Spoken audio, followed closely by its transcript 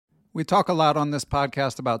We talk a lot on this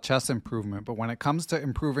podcast about chess improvement, but when it comes to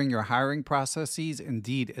improving your hiring processes,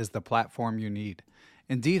 Indeed is the platform you need.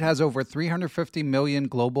 Indeed has over 350 million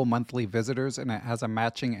global monthly visitors, and it has a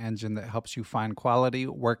matching engine that helps you find quality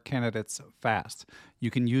work candidates fast. You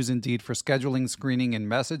can use Indeed for scheduling, screening, and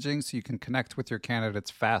messaging so you can connect with your candidates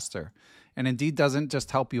faster. And Indeed doesn't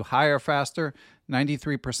just help you hire faster.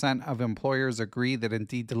 93% of employers agree that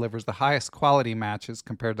Indeed delivers the highest quality matches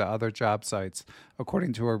compared to other job sites,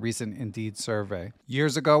 according to a recent Indeed survey.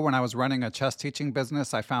 Years ago, when I was running a chess teaching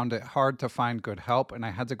business, I found it hard to find good help, and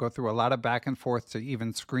I had to go through a lot of back and forth to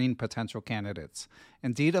even screen potential candidates.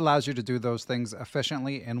 Indeed allows you to do those things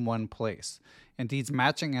efficiently in one place. Indeed's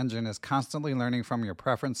matching engine is constantly learning from your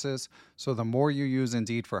preferences, so the more you use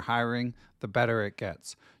Indeed for hiring, the better it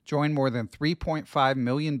gets. Join more than 3.5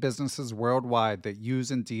 million businesses worldwide that use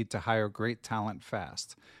Indeed to hire great talent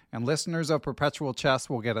fast. And listeners of Perpetual Chess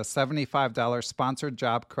will get a $75 sponsored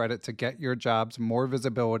job credit to get your jobs more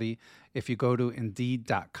visibility if you go to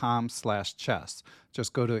Indeed.com/chess.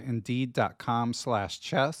 Just go to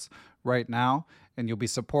Indeed.com/chess right now, and you'll be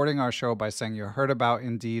supporting our show by saying you heard about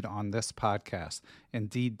Indeed on this podcast.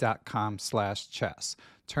 Indeed.com/chess.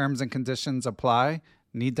 Terms and conditions apply.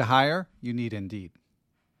 Need to hire? You need Indeed.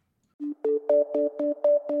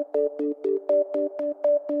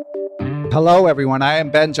 Hello, everyone. I am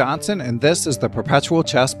Ben Johnson, and this is the Perpetual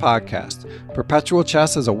Chess Podcast. Perpetual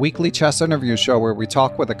Chess is a weekly chess interview show where we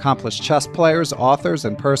talk with accomplished chess players, authors,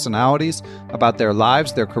 and personalities about their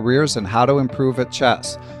lives, their careers, and how to improve at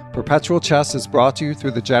chess. Perpetual Chess is brought to you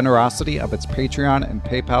through the generosity of its Patreon and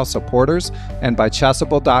PayPal supporters and by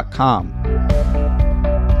Chessable.com.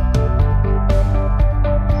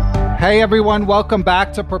 Hey everyone, welcome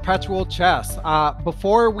back to Perpetual Chess.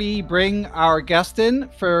 Before we bring our guest in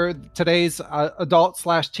for today's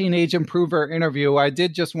adult/teenage improver interview, I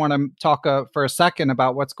did just want to talk for a second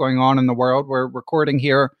about what's going on in the world. We're recording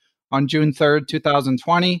here on June 3rd,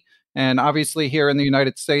 2020. And obviously here in the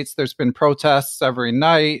United States, there's been protests every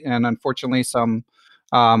night and unfortunately some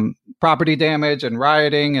property damage and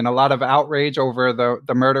rioting and a lot of outrage over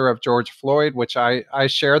the murder of George Floyd, which I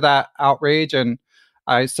share that outrage and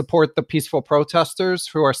I support the peaceful protesters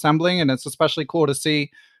who are assembling, and it's especially cool to see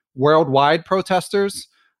worldwide protesters.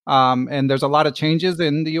 And there's a lot of changes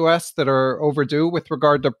in the U.S. that are overdue with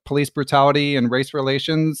regard to police brutality and race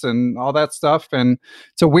relations and all that stuff. And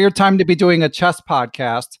it's a weird time to be doing a chess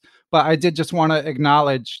podcast, but I did just want to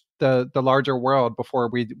acknowledge the larger world before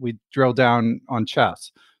we drill down on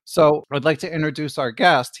chess. So I'd like to introduce our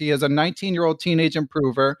guest. He is a 19-year-old teenage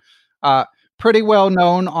improver, pretty well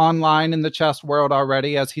known online in the chess world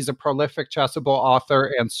already, as he's a prolific Chessable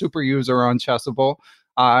author and super user on Chessable,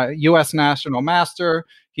 U.S. National Master.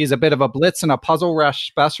 He's a bit of a Blitz and a Puzzle Rush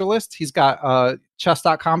specialist. He's got a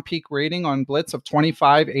Chess.com peak rating on Blitz of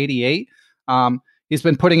 2588. He's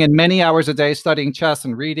been putting in many hours a day studying chess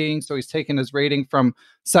and reading, so he's taken his rating from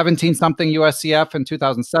 17-something USCF in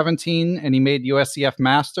 2017, and he made USCF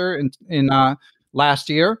Master in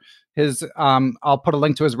last year. I'll put a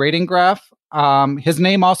link to his rating graph. His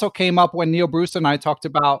name also came up when Neil Bruce and I talked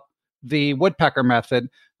about the woodpecker method.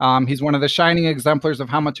 He's one of the shining exemplars of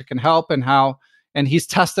how much it can help and he's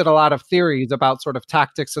tested a lot of theories about sort of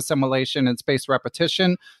tactics assimilation and space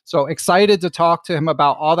repetition. So excited to talk to him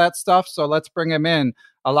about all that stuff. So let's bring him in.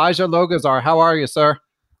 Elijah Logazar, how are you, sir?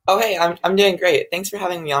 Oh, hey, I'm doing great. Thanks for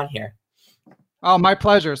having me on here. Oh, my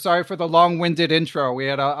pleasure. Sorry for the long-winded intro. We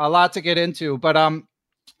had a lot to get into, but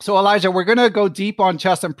so Elijah, we're going to go deep on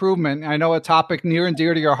chess improvement. I know a topic near and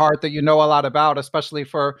dear to your heart that you know a lot about, especially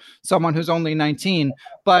for someone who's only 19.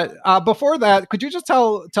 But before that, could you just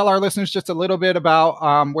tell our listeners just a little bit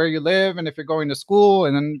about where you live and if you're going to school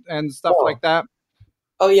and stuff like that?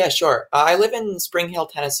 Oh, yeah, sure. I live in Spring Hill,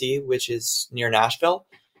 Tennessee, which is near Nashville.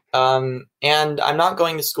 And I'm not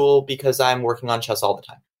going to school because I'm working on chess all the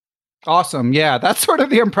time. Awesome. Yeah, that's sort of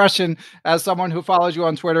the impression as someone who follows you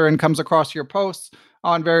on Twitter and comes across your posts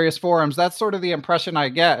on various forums. That's sort of the impression I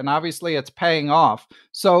get. And obviously it's paying off.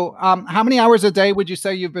 So how many hours a day would you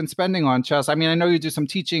say you've been spending on chess? I mean, I know you do some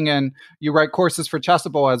teaching and you write courses for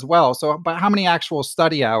Chessable as well. So, but how many actual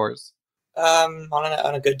study hours? On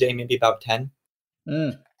a good day, maybe about 10.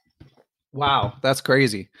 Wow, that's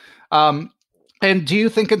crazy. And do you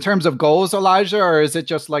think in terms of goals, Elijah, or is it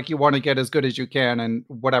just like you want to get as good as you can and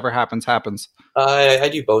whatever happens, happens? I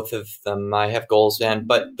do both of them. I have goals,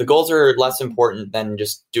 but the goals are less important than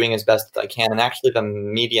just doing as best as I can. And actually the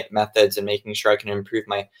immediate methods and making sure I can improve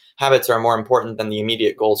my habits are more important than the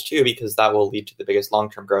immediate goals too, because that will lead to the biggest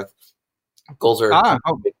long-term growth. Goals are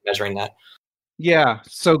measuring that. Yeah.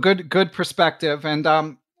 So good perspective. And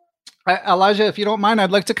Elijah, if you don't mind,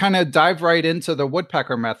 I'd like to kind of dive right into the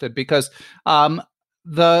woodpecker method because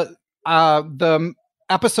the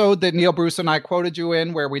episode that Neil Bruce and I quoted you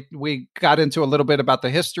in, where we got into a little bit about the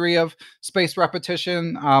history of spaced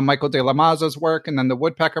repetition, Michael de la Maza's work, and then the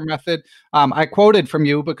woodpecker method. I quoted from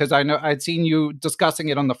you because I know I'd seen you discussing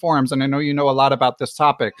it on the forums, and I know you know a lot about this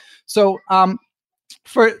topic. So,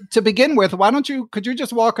 to begin with, could you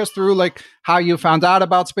just walk us through like how you found out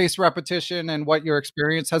about spaced repetition and what your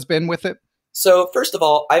experience has been with it? So first of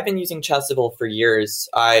all, I've been using Chessable for years.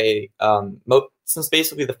 Since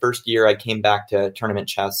basically the first year I came back to tournament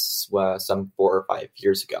chess some 4 or 5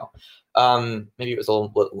 years ago. Maybe it was a little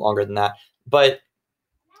bit longer than that. But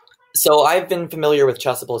so I've been familiar with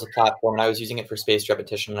Chessable as a platform, and I was using it for spaced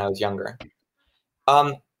repetition when I was younger.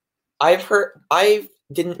 I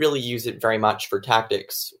didn't really use it very much for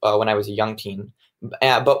tactics when I was a young teen.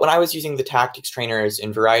 But when I was using the tactics trainers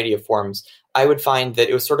in variety of forms, I would find that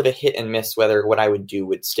it was sort of a hit and miss whether what I would do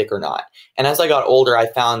would stick or not. And as I got older,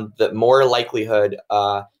 I found that more likelihood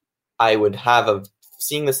I would have of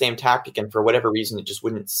seeing the same tactic, and for whatever reason, it just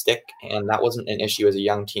wouldn't stick. And that wasn't an issue as a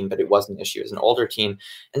young teen, but it was an issue as an older teen.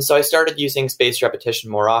 And so I started using spaced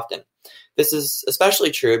repetition more often. This is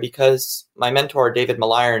especially true because my mentor, David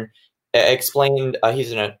Milliron, explained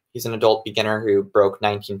he's an adult beginner who broke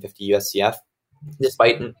 1950 USCF,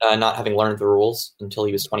 despite not having learned the rules until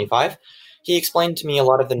he was 25. He explained to me a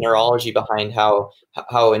lot of the neurology behind how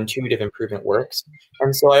intuitive improvement works.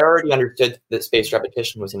 And so I already understood that spaced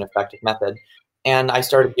repetition was an effective method. And I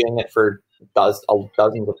started doing it for dozens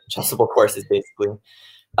of Chessable courses, basically.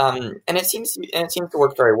 And it seems to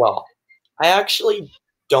work very well. I actually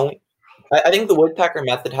don't. I think the woodpecker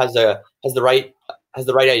method has the right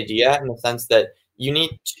idea, in the sense that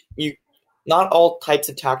not all types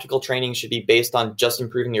of tactical training should be based on just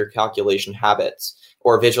improving your calculation habits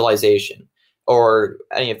or visualization or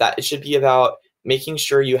any of that. It should be about making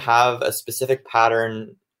sure you have a specific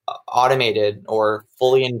pattern automated or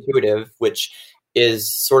fully intuitive, which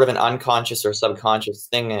is sort of an unconscious or subconscious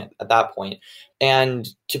thing at that point. And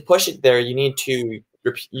to push it there, you need to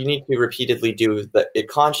repeatedly do it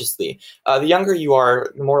consciously. The younger you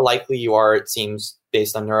are, the more likely you are, it seems,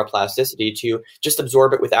 based on neuroplasticity, to just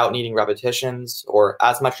absorb it without needing repetitions or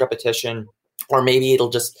as much repetition, or maybe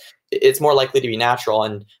it's more likely to be natural.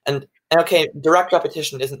 And okay, direct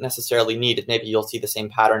repetition isn't necessarily needed. Maybe you'll see the same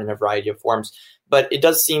pattern in a variety of forms, but it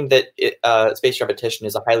does seem that spaced repetition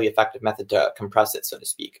is a highly effective method to compress it, so to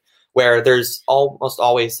speak, where there's almost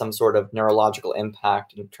always some sort of neurological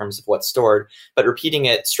impact in terms of what's stored, but repeating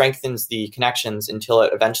it strengthens the connections until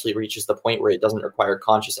it eventually reaches the point where it doesn't require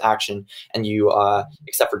conscious action, and you,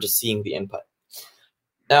 except for just seeing the input.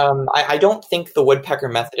 I don't think the woodpecker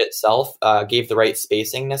method itself gave the right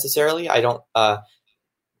spacing necessarily. I don't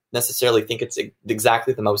necessarily think it's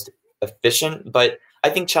exactly the most efficient, but I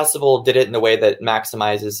think Chessable did it in a way that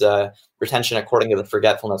maximizes retention according to the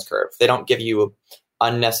forgetfulness curve. They don't give you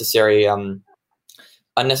unnecessary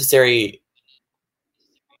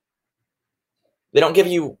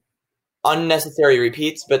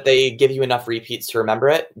repeats, but they give you enough repeats to remember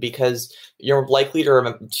it, because you're likely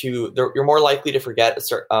you're more likely to forget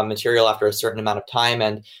material after a certain amount of time,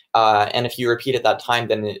 and if you repeat at that time,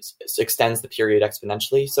 then it extends the period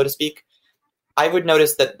exponentially, so to speak. I would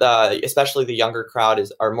notice that especially the younger crowd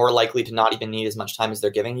are more likely to not even need as much time as they're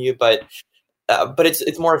giving you, but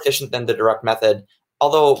it's more efficient than the direct method.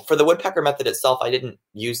 Although for the woodpecker method itself, I didn't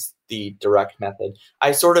use the direct method.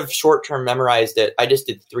 I sort of short-term memorized it. I just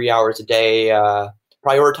did 3 hours a day,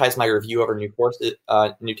 prioritized my review over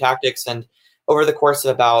new tactics, and over the course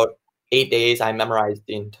of about 8 days, I memorized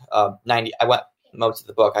 90. I went most of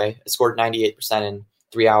the book. I scored 98% in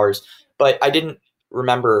 3 hours, but I didn't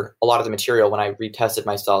remember a lot of the material when I retested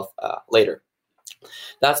myself later.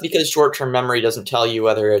 That's because short-term memory doesn't tell you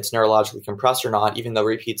whether it's neurologically compressed or not, even though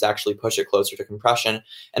repeats actually push it closer to compression.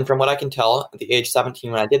 And from what I can tell, at the age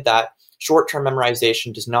 17 when I did that, short-term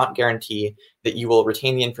memorization does not guarantee that you will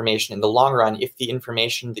retain the information in the long run if the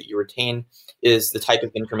information that you retain is the type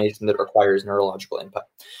of information that requires neurological input.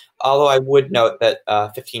 Although I would note that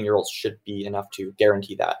 15-year-olds should be enough to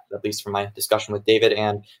guarantee that, at least from my discussion with David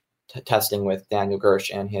and testing with Daniel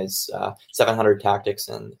Gersh and his 700 tactics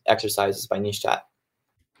and exercises by Neistat.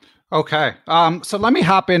 Okay. So let me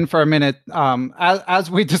hop in for a minute. As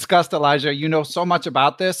we discussed, Elijah, you know so much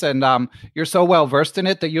about this, and you're so well versed in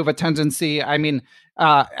it that you have a tendency. I mean,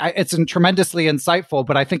 it's tremendously insightful,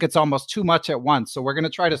 but I think it's almost too much at once. So we're going to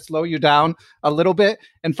try to slow you down a little bit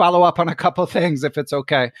and follow up on a couple of things, if it's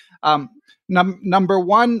okay. Number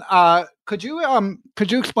one, could you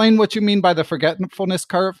explain what you mean by the forgetfulness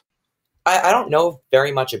curve? I don't know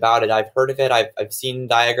very much about it. I've heard of it. I've seen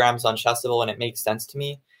diagrams on Chessable, and it makes sense to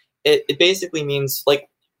me. It basically means like,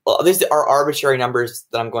 well, these are arbitrary numbers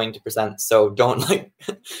that I'm going to present, so don't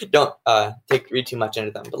don't read too much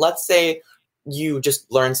into them. But let's say you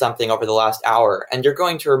just learned something over the last hour, and you're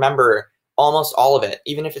going to remember almost all of it,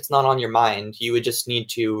 even if it's not on your mind. You would just need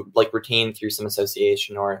to like retain through some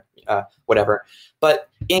association or whatever. But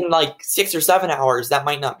in like 6 or 7 hours, that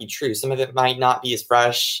might not be true. Some of it might not be as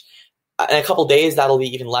fresh. In a couple days, that'll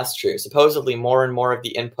be even less true. Supposedly, more and more of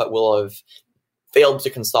the input will have failed to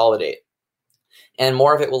consolidate, and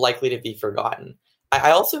more of it will likely to be forgotten. I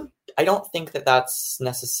don't think that that's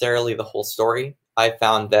necessarily the whole story. I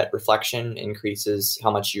found that reflection increases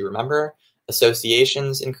how much you remember.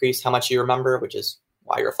 Associations increase how much you remember, which is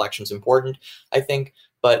why reflection is important, I think.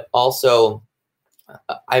 But also,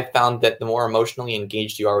 I've found that the more emotionally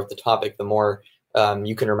engaged you are with the topic, the more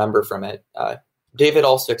you can remember from it. David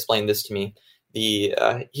also explained this to me.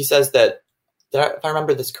 He says that if I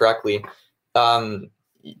remember this correctly,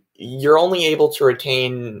 you're only able to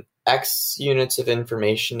retain X units of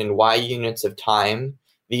information and Y units of time.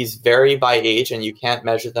 These vary by age, and you can't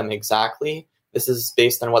measure them exactly. This is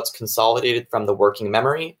based on what's consolidated from the working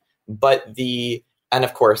memory. And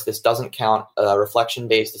of course, this doesn't count a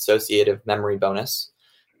reflection-based associative memory bonus.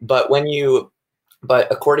 But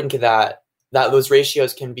according to that those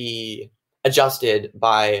ratios can be adjusted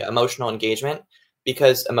by emotional engagement,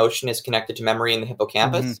 because emotion is connected to memory in the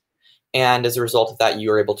hippocampus. Mm-hmm. And as a result of that,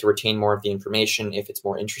 you're able to retain more of the information if it's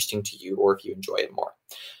more interesting to you or if you enjoy it more.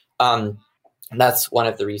 And that's one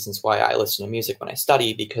of the reasons why I listen to music when I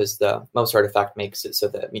study, because the Mozart effect makes it so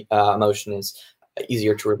that emotion is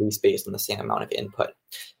easier to release based on the same amount of input.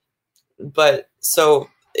 But so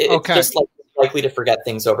it's just like likely to forget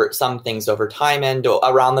some things over time, and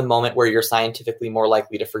around the moment where you're scientifically more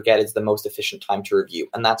likely to forget is the most efficient time to review.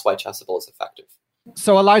 And that's why Chessable is effective.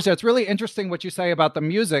 So Elijah, it's really interesting what you say about the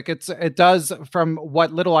music. It does, from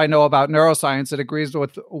what little I know about neuroscience, it agrees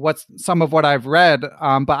with some of what I've read.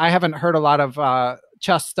 But I haven't heard a lot of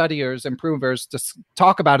chess studiers, improvers, to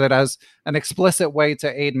talk about it as an explicit way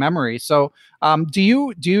to aid memory. So do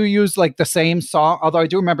you use like the same song? Although I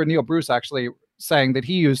do remember Neil Bruce actually saying that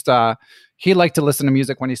he liked to listen to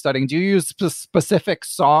music when he's studying. Do you use specific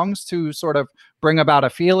songs to sort of bring about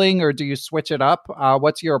a feeling, or do you switch it up?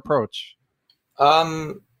 What's your approach?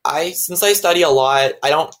 Since I study a lot, I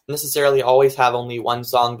don't necessarily always have only one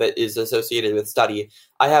song that is associated with study.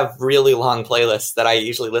 I have really long playlists that I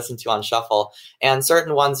usually listen to on shuffle, and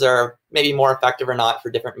certain ones are maybe more effective or not for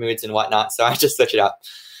different moods and whatnot. So I just switch it up.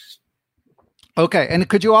 Okay. And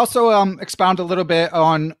could you also expound a little bit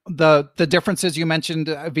on the differences you mentioned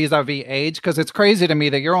vis-a-vis age? Because it's crazy to me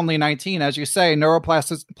that you're only 19. As you say,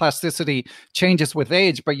 neuroplasticity changes with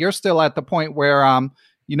age, but you're still at the point where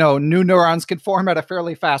new neurons can form at a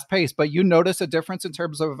fairly fast pace. But you notice a difference in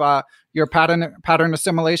terms of your pattern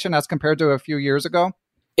assimilation as compared to a few years ago?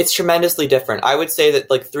 It's tremendously different. I would say that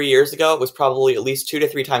like 3 years ago, it was probably at least 2 to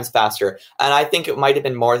 3 times faster. And I think it might have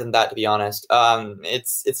been more than that, to be honest.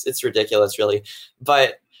 It's ridiculous, really.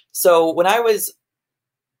 But so when I was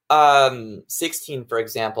 16, for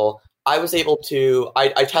example, I was able to,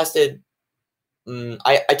 I tested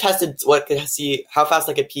see how fast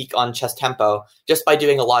I could peak on chess tempo just by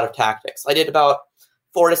doing a lot of tactics. I did about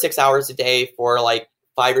 4 to 6 hours a day for like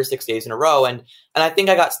 5 or 6 days in a row. And I think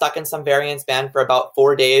I got stuck in some variance band for about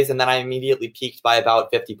 4 days, and then I immediately peaked by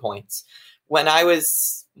about 50 points. When I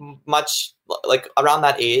was much like around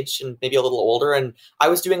that age and maybe a little older, and I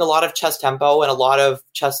was doing a lot of chess tempo and a lot of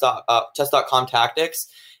chess.com tactics.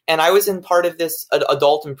 And I was in part of this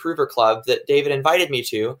adult improver club that David invited me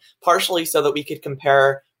to, partially so that we could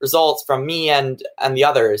compare results from me and the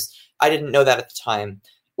others. I didn't know that at the time.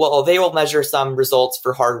 Well, they will measure some results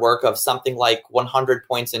for hard work of something like 100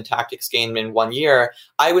 points in tactics gained in 1 year.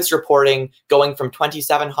 I was reporting going from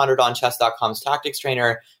 2,700 on chess.com's tactics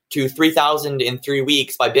trainer to 3,000 in 3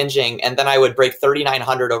 weeks by binging, and then I would break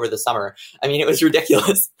 3,900 over the summer. I mean, it was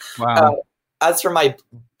ridiculous. Wow. As for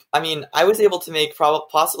I was able to make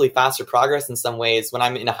possibly faster progress in some ways when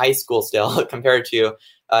I'm in high school still compared to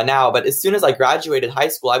now. But as soon as I graduated high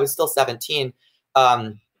school, I was still 17.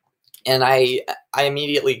 And I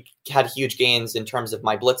immediately had huge gains in terms of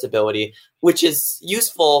my blitz ability, which is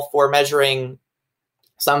useful for measuring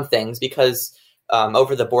some things because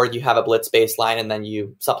over the board you have a blitz baseline and then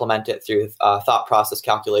you supplement it through thought process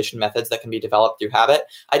calculation methods that can be developed through habit.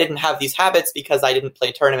 I didn't have these habits because I didn't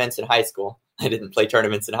play tournaments in high school. I didn't play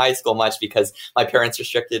tournaments in high school much because my parents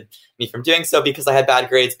restricted me from doing so because I had bad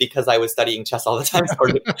grades because I was studying chess all the time.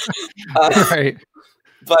 Right.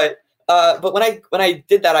 But But when I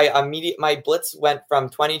did that, my blitz went from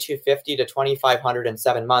 2250 to 2500 in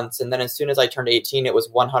 7 months, and then as soon as I turned 18, it was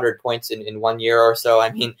 100 points in 1 year or so.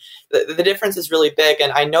 I mean, the difference is really big,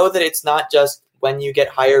 and I know that it's not just when you get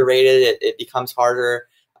higher rated, it becomes harder,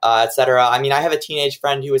 etc. I mean, I have a teenage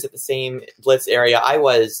friend who was at the same blitz area I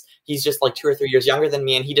was. He's just like 2 or 3 years younger than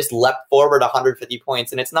me, and he just leapt forward 150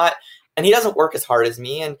 points, and it's not. And he doesn't work as hard as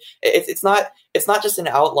me, and it's not just an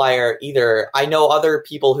outlier either. I know other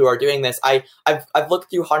people who are doing this. I've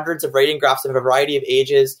looked through hundreds of rating graphs of a variety of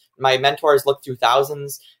ages. My mentors looked through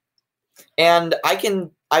thousands, and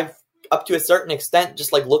I've up to a certain extent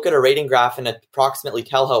just like look at a rating graph and approximately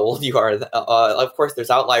tell how old you are. Of course, there's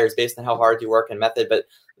outliers based on how hard you work and method, but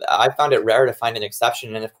I found it rare to find an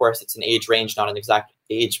exception. And of course, it's an age range, not an exact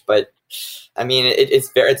age. But I mean,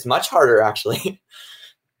 it's much harder actually.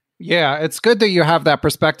 Yeah, it's good that you have that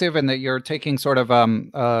perspective and that you're taking sort of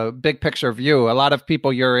a big picture view. A lot of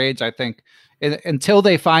people your age, I think, until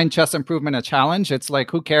they find chess improvement a challenge, it's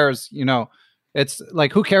like, who cares? It's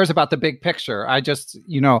like, who cares about the big picture? I'm just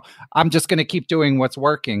going to keep doing what's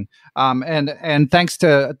working. And thanks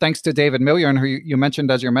to David Millian, who you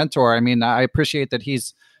mentioned as your mentor. I mean, I appreciate that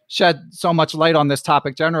he's shed so much light on this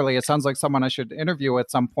topic generally. It sounds like someone I should interview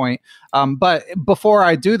at some point. But before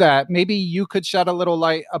I do that, maybe you could shed a little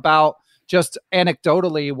light about just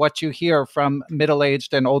anecdotally what you hear from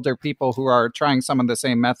middle-aged and older people who are trying some of the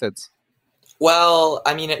same methods. Well,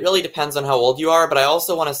 I mean, it really depends on how old you are, but I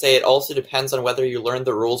also want to say it also depends on whether you learned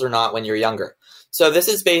the rules or not when you're younger. So this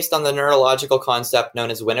is based on the neurological concept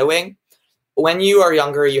known as winnowing. When you are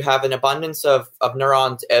younger, you have an abundance of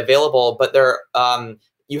neurons available, but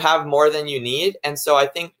you have more than you need. And so I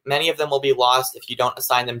think many of them will be lost if you don't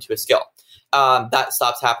assign them to a skill. That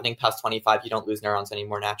stops happening past 25. You don't lose neurons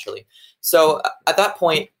anymore naturally. So at that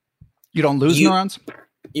point... You don't lose neurons?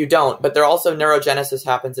 You don't, but there also neurogenesis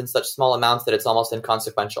happens in such small amounts that it's almost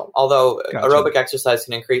inconsequential. Although aerobic exercise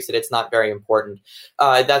can increase it, it's not very important.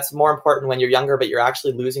 That's more important when you're younger, but you're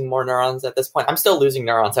actually losing more neurons at this point. I'm still losing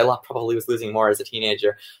neurons. I probably was losing more as a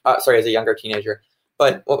teenager. As a younger teenager.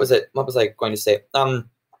 But what was I going to say?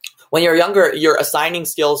 When you're younger, you're assigning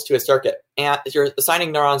skills to a circuit, and you're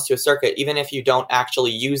assigning neurons to a circuit, even if you don't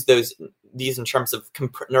actually use these in terms of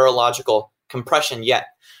neurological compression yet.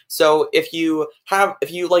 So if you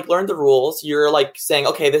learn the rules, you're like saying,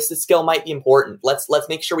 okay, this skill might be important. Let's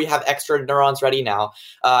make sure we have extra neurons ready now.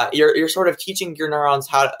 You're sort of teaching your neurons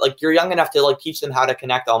how to, you're young enough to teach them how to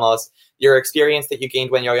connect almost. Your experience that you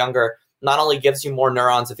gained when you're younger not only gives you more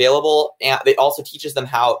neurons available, and it also teaches them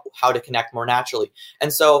how to connect more naturally.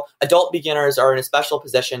 And so adult beginners are in a special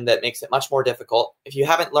position that makes it much more difficult. If you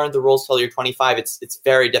haven't learned the rules till you're 25, it's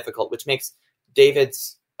very difficult, which makes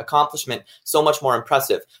David's accomplishment so much more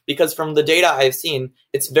impressive. Because from the data I've seen,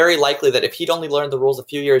 it's very likely that if he'd only learned the rules a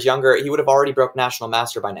few years younger, he would have already broke national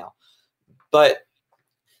master by now. But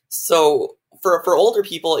so for older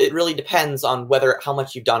people, it really depends on how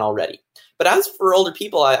much you've done already. But as for older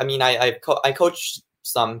people, I coach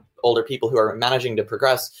some older people who are managing to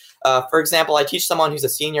progress. For example, I teach someone who's a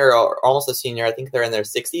senior or almost a senior. I think they're in their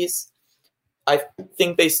 60s. I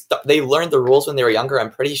think they learned the rules when they were younger,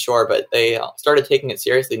 I'm pretty sure, but they started taking it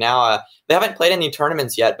seriously now. They haven't played any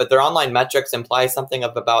tournaments yet, but their online metrics imply something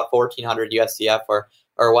of about 1,400 USCF or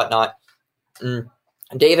whatnot.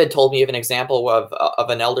 David told me of an example of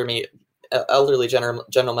an elderly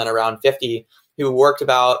gentleman around 50 who worked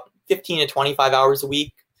about 15 to 25 hours a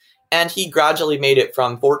week, and he gradually made it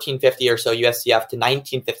from 1,450 or so USCF to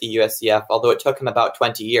 1,950 USCF, although it took him about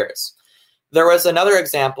 20 years. There was another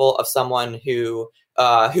example of someone who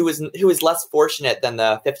was less fortunate than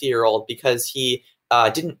the 50-year-old because he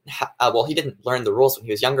didn't learn the rules when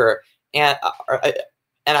he was younger, and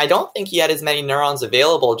I don't think he had as many neurons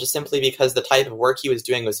available just simply because the type of work he was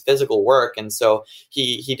doing was physical work, and so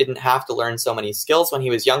he didn't have to learn so many skills when he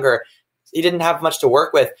was younger. He didn't have much to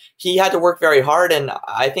work with. He had to work very hard, and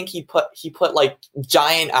I think he put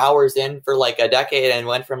giant hours in for a decade and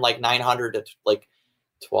went from 900 to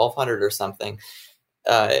 1,200 or something.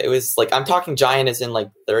 It was I'm talking giant as in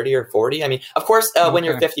 30 or 40. I mean, of course, when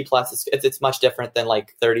you're 50 plus, it's much different than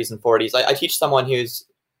 30s and 40s. I teach someone who's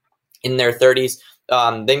in their 30s.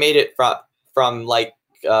 They made it from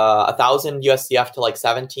 1,000 USCF to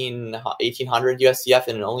 1,800 USCF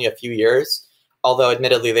in only a few years. Although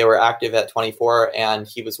admittedly they were active at 24 and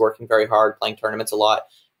he was working very hard, playing tournaments a lot.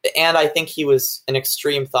 And I think he was an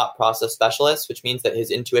extreme thought process specialist, which means that his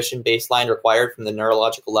intuition baseline required from the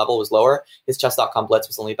neurological level was lower. His chess.com blitz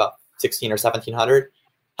was only about 16 or 1700,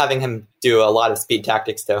 having him do a lot of speed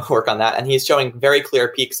tactics to work on that. And he's showing very clear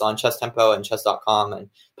peaks on Chess Tempo and chess.com and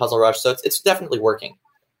Puzzle Rush. So it's definitely working.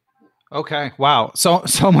 Okay. Wow. So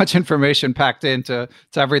much information packed into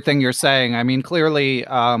everything you're saying. I mean, clearly,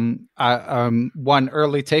 one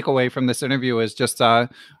early takeaway from this interview is just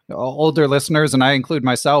older listeners, and I include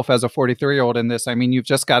myself as a 43-year-old in this. I mean, you've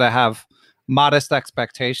just got to have modest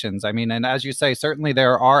expectations. I mean, and as you say, certainly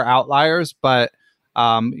there are outliers, but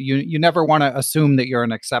you never want to assume that you're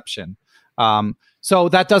an exception. So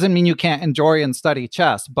that doesn't mean you can't enjoy and study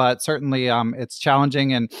chess, but certainly it's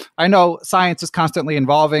challenging. And I know science is constantly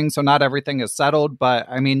evolving, so not everything is settled. But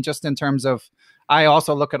I mean, just in terms of, I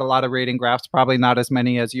also look at a lot of rating graphs, probably not as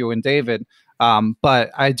many as you and David.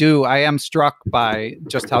 But I am struck by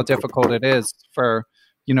just how difficult it is for,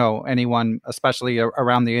 anyone, especially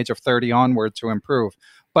around the age of 30 onward, to improve.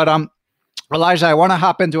 But Elijah, I want to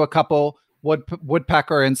hop into a couple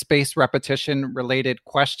woodpecker and space repetition related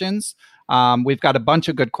questions. We've got a bunch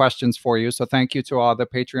of good questions for you, so thank you to all the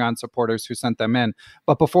Patreon supporters who sent them in.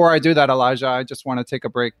 But before I do that, Elijah, I just want to take a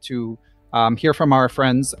break to hear from our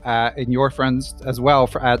friends and your friends as well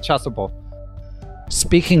at Chessable.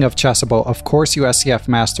 Speaking of Chessable, of course USCF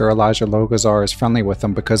Master Elijah Logazar is friendly with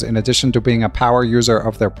them because in addition to being a power user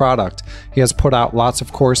of their product, he has put out lots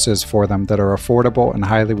of courses for them that are affordable and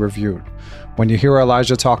highly reviewed. When you hear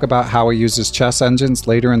Elijah talk about how he uses chess engines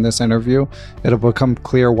later in this interview, it'll become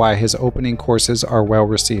clear why his opening courses are well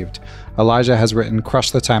received. Elijah has written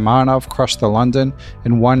Crush the Taimanov, Crush the London,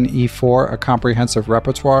 and 1E4, a comprehensive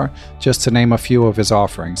repertoire, just to name a few of his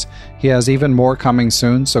offerings. He has even more coming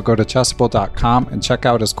soon, so go to chessable.com and check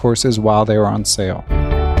out his courses while they are on sale.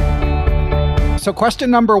 So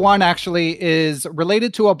question number one actually is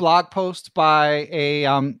related to a blog post by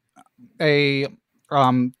a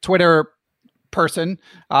Twitter person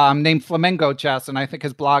named Flamingo Chess, and I think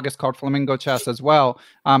his blog is called Flamingo Chess as well.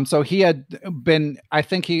 So he had been, I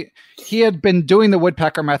think he had been doing the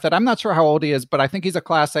woodpecker method. I'm not sure how old he is, but I think he's a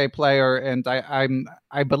Class A player, and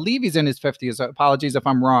I believe he's in his 50s. Apologies if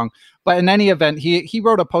I'm wrong. But in any event, he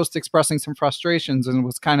wrote a post expressing some frustrations and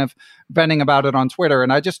was kind of venting about it on Twitter.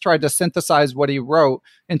 And I just tried to synthesize what he wrote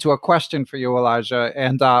into a question for you, Elijah,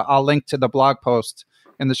 and I'll link to the blog post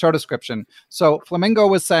in the show description. So Flamingo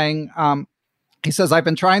was saying, he says, I've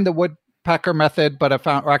been trying the woodpecker method, but I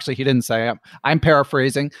found, or actually he didn't say it. I'm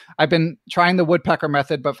paraphrasing. I've been trying the woodpecker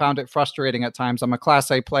method, but found it frustrating at times. I'm a Class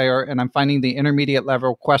A player, and I'm finding the intermediate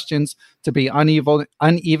level questions to be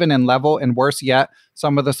uneven in level, and worse yet,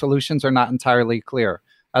 some of the solutions are not entirely clear.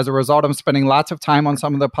 As a result, I'm spending lots of time on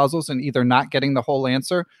some of the puzzles and either not getting the whole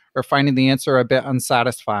answer or finding the answer a bit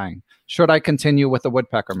unsatisfying. Should I continue with the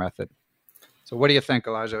woodpecker method? So what do you think,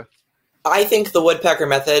 Elijah? I think the Woodpecker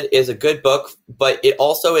Method is a good book, but it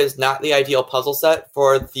also is not the ideal puzzle set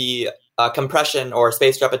for the compression or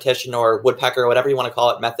spaced repetition or woodpecker, whatever you want to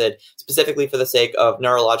call it, method, specifically for the sake of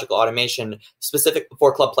neurological automation, specific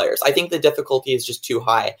for club players. I think the difficulty is just too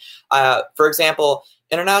high. For example,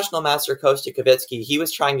 International Master Kostya Kavitsky, he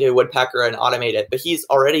was trying to do woodpecker and automate it, but he's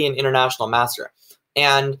already an international master.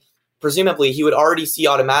 And presumably he would already see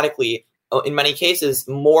automatically, in many cases,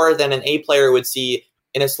 more than an A player would see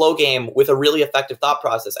in a slow game with a really effective thought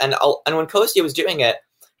process. And when Kostya was doing it,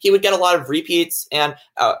 he would get a lot of repeats, and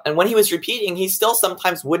when he was repeating, he still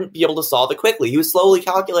sometimes wouldn't be able to solve it quickly. He was slowly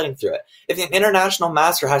calculating through it. If an international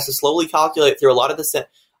master has to slowly calculate through a lot of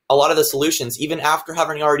the solutions, even after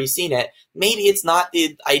having already seen it, maybe it's not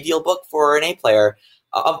the ideal book for an A player.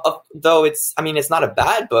 Though it's not a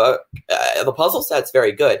bad book. The puzzle set's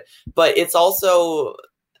very good, but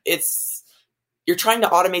you're trying to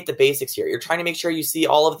automate the basics here. You're trying to make sure you see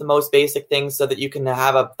all of the most basic things so that you can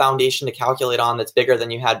have a foundation to calculate on that's bigger than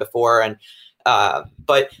you had before. And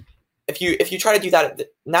but if you try to do that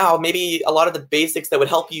now, maybe a lot of the basics that would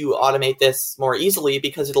help you automate this more easily,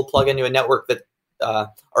 because it'll plug into a network that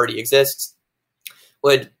already exists,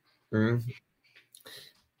 would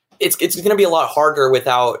it's going to be a lot harder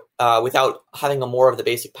without having more of the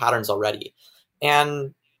basic patterns already.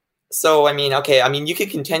 And so, you could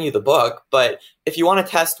continue the book, but if you want to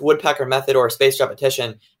test woodpecker method or spaced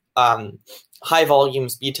repetition, high volume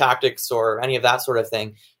speed tactics or any of that sort of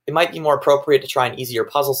thing, it might be more appropriate to try an easier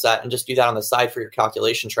puzzle set and just do that on the side for your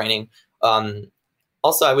calculation training.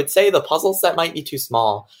 Also, I would say the puzzle set might be too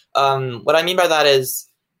small. What I mean by that is,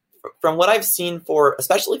 from what I've seen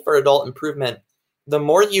especially for adult improvement, the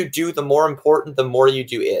more you do, the more important the more you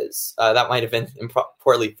do is. That might have been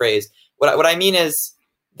poorly phrased. What I mean is,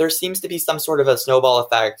 there seems to be some sort of a snowball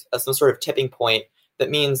effect, some sort of tipping point that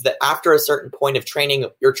means that after a certain point of training,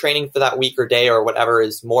 your training for that week or day or whatever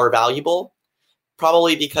is more valuable,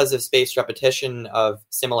 probably because of spaced repetition of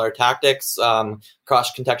similar tactics,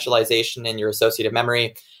 cross-contextualization in your associative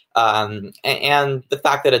memory, and the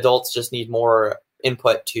fact that adults just need more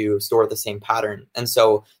input to store the same pattern. And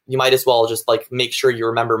so you might as well just like make sure you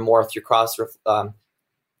remember more through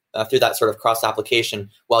through that sort of cross application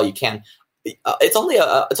while you can. It's only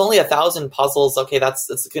 1,000 puzzles. Okay,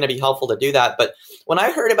 it's going to be helpful to do that. But when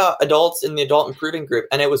I heard about adults in the adult improving group,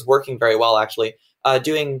 and it was working very well actually,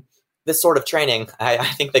 doing this sort of training, I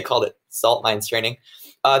think they called it salt mines training.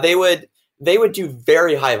 They would do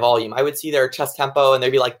very high volume. I would see their chess tempo, and they'd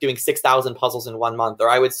be like doing 6,000 puzzles in 1 month. Or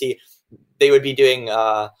I would see they would be doing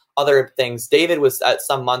other things. David was at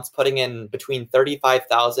some months putting in between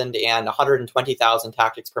 35,000 and 120,000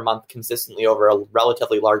 tactics per month consistently over a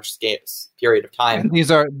relatively large period of time. And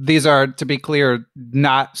these are, to be clear,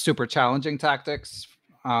 not super challenging tactics.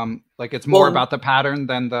 Like it's more about the pattern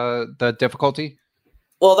than the difficulty.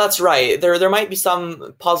 Well, that's right. There might be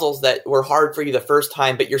some puzzles that were hard for you the first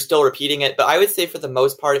time, but you're still repeating it. But I would say for the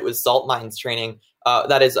most part, it was salt mines training.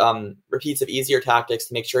 That is repeats of easier tactics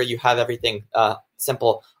to make sure you have everything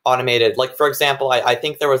simple, automated. Like, for example, I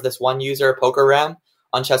think there was this one user, Poker Ram,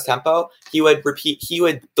 on Chess Tempo. He would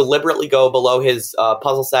deliberately go below his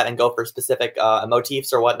puzzle set and go for specific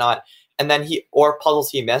motifs or whatnot, and then or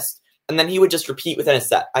puzzles he missed, and then he would just repeat within a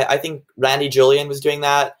set. I think Randy Julian was doing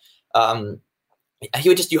that. He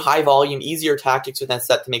would just do high volume, easier tactics within a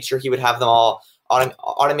set to make sure he would have them all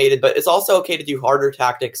automated. But it's also okay to do harder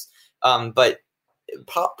tactics, but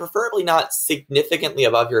preferably not significantly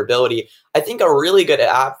above your ability. I think a really good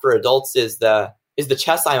app for adults is the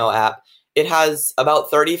Chess.io app. It has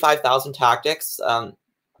about 35,000 tactics,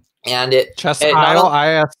 and it Chess.io.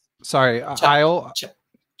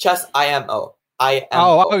 Chess.io.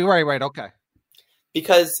 Oh, right. Okay.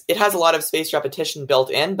 Because it has a lot of spaced repetition built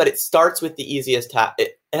in, but it starts with the easiest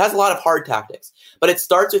it has a lot of hard tactics, but it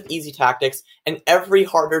starts with easy tactics, and every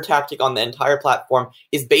harder tactic on the entire platform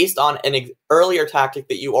is based on an earlier tactic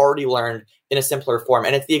that you already learned in a simpler form,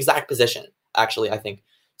 and it's the exact position, actually, I think.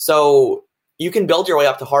 So you can build your way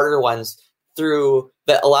up to harder ones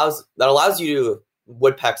that allows you to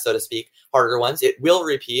woodpeck, so to speak, harder ones. It will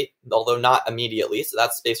repeat, although not immediately, so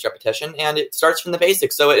that's spaced repetition, and it starts from the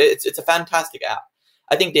basics, so it's a fantastic app.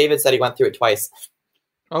 I think David said he went through it twice.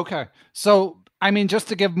 Okay. So, I mean, just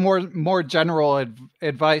to give more general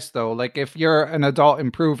advice, though, like if you're an adult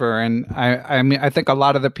improver, and I mean, I think a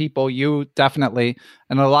lot of the people, you definitely,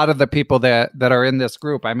 and a lot of the people that are in this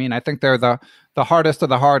group, I mean, I think they're the hardest of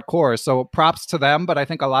the hardcore. So props to them. But I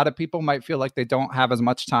think a lot of people might feel like they don't have as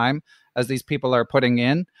much time as these people are putting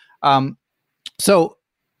in. So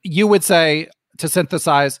you would say, to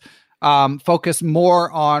synthesize, focus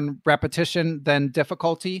more on repetition than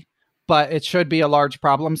difficulty, but it should be a large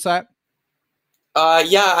problem set.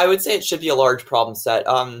 Yeah, I would say it should be a large problem set.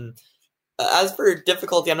 As for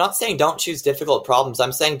difficulty, I'm not saying don't choose difficult problems.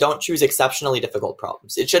 I'm saying don't choose exceptionally difficult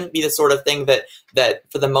problems. It shouldn't be the sort of thing that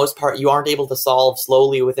for the most part you aren't able to solve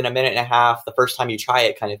slowly within a minute and a half the first time you try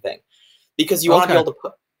it, kind of thing. Because you want to be able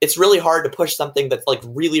to it's really hard to push something that's like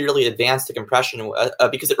really, really advanced to compression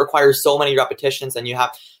because it requires so many repetitions, and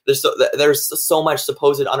there's so much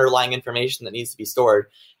supposed underlying information that needs to be stored.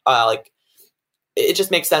 It just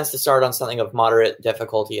makes sense to start on something of moderate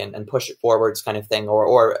difficulty and push it forwards, kind of thing,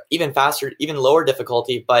 or even faster, even lower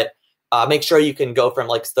difficulty, but make sure you can go from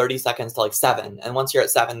like 30 seconds to like 7, and once you're at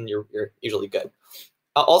 7, you're usually good.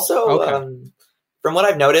 From what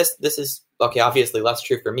I've noticed, this is obviously less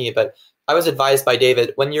true for me, but I was advised by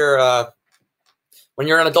David, when you're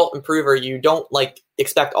an adult improver, you don't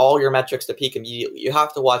expect all your metrics to peak immediately. You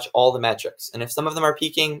have to watch all the metrics, and if some of them are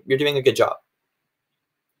peaking, you're doing a good job.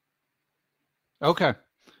 Okay.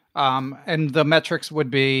 And the metrics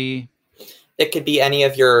would be? It could be any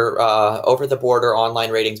of your over-the-board or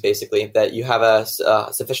online ratings, basically, that you have a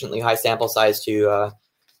sufficiently high sample size to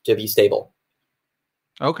be stable.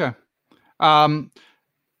 Okay.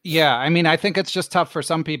 Yeah, I mean, I think it's just tough for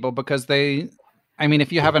some people because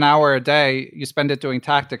if you have an hour a day, you spend it doing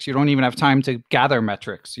tactics, you don't even have time to gather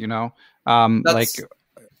metrics, Well, that's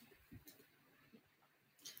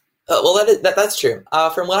true.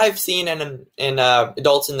 From what I've seen in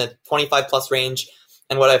adults in the 25 plus range,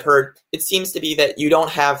 and what I've heard, it seems to be that you don't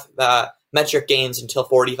have metric gains until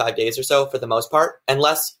 45 days or so for the most part,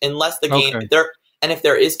 unless the gain there, and if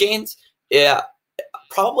there is gains, yeah.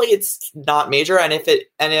 Probably it's not major,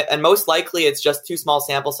 and most likely it's just too small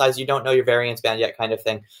sample size. You don't know your variance band yet, kind of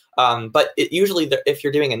thing. But usually, if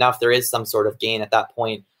you're doing enough, there is some sort of gain at that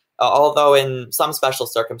point. Although in some special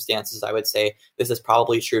circumstances, I would say this is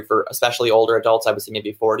probably true for especially older adults. I would say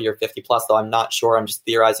maybe 40 or 50 plus, though I'm not sure. I'm just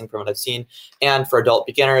theorizing from what I've seen. And for adult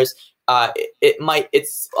beginners,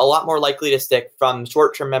 it's a lot more likely to stick from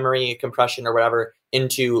short-term memory compression or whatever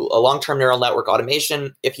into a long-term neural network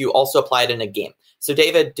automation if you also apply it in a game. So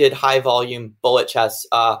David did high volume bullet chess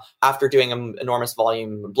after doing an enormous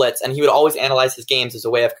volume blitz, and he would always analyze his games as a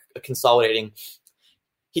way of consolidating.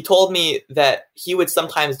 He told me that he would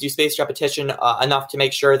sometimes do spaced repetition enough to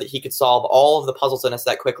make sure that he could solve all of the puzzles in a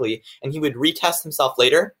set quickly, and he would retest himself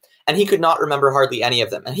later, and he could not remember hardly any of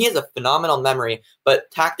them. And he has a phenomenal memory, but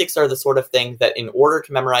tactics are the sort of thing that in order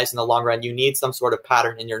to memorize in the long run, you need some sort of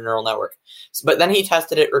pattern in your neural network. But then he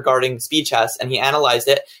tested it regarding speed chess, and he analyzed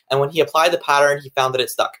it, and when he applied the pattern, he found that it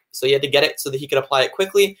stuck. So he had to get it so that he could apply it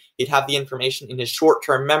quickly. He'd have the information in his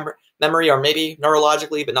short-term memory, or maybe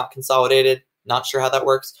neurologically, but not consolidated. Not sure how that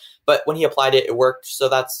works, but when he applied it, it worked. So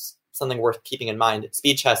that's something worth keeping in mind.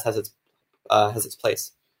 Speed chess has its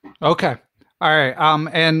place. Okay. All right.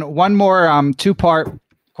 And one more two-part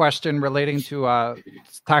question relating to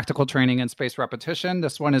tactical training and spaced repetition.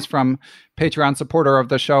 This one is from Patreon supporter of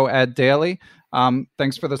the show, Ed Daly.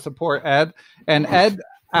 Thanks for the support, Ed. And Ed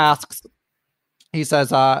asks, he says,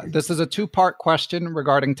 this is a two-part question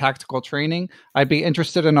regarding tactical training. I'd be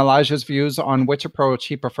interested in Elijah's views on which approach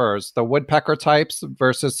he prefers, the woodpecker types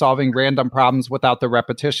versus solving random problems without the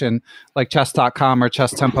repetition, like chess.com or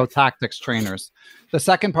chess tempo tactics trainers. The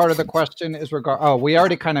second part of the question is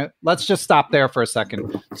let's just stop there for a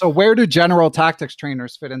second. So where do general tactics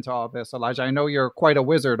trainers fit into all of this, Elijah? I know you're quite a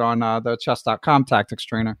wizard on the chess.com tactics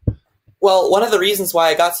trainer. Well, one of the reasons why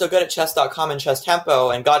I got so good at chess.com and chess tempo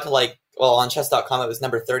and got to on chess.com, it was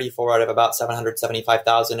number 34 out of about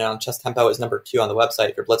 775,000. And on chess tempo, it was number 2 on the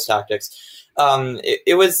website for Blitz Tactics.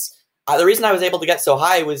 It was the reason I was able to get so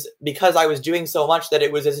high was because I was doing so much that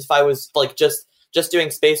it was as if I was just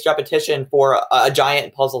doing spaced repetition for a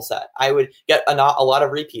giant puzzle set. I would get a lot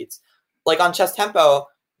of repeats. Like on chess tempo,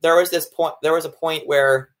 there was a point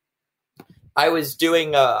where I was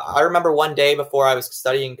doing, I remember one day before I was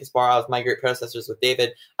studying Kasparov, my great predecessors with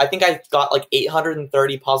David, I think I got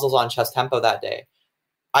 830 puzzles on chess tempo that day.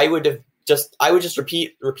 I would just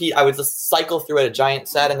repeat. I would just cycle through a giant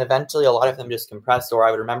set, and eventually a lot of them just compressed, or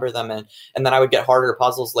I would remember them, and then I would get harder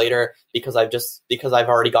puzzles later because I've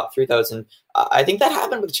already got through those. And I think that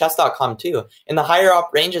happened with chess.com too. In the higher up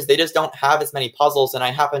ranges, they just don't have as many puzzles, and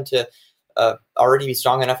I happen to already be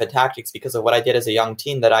strong enough at tactics because of what I did as a young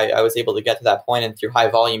teen that I was able to get to that point and through high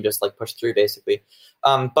volume just push through basically.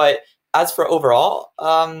 But as for overall,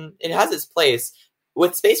 it has its place.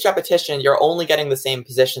 With spaced repetition, you're only getting the same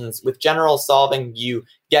positions. With general solving, you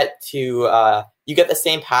get the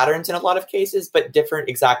same patterns in a lot of cases, but different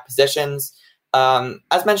exact positions.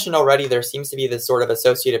 As mentioned already, there seems to be this sort of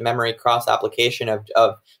associative memory cross-application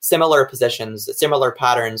of similar positions, similar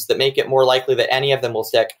patterns that make it more likely that any of them will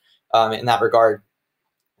stick. In that regard,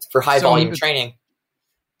 for high volume training.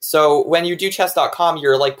 So when you do chess.com,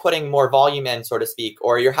 you're putting more volume in, so to speak,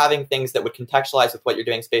 or you're having things that would contextualize with what you're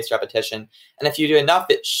doing spaced repetition. And if you do enough,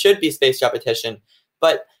 it should be spaced repetition.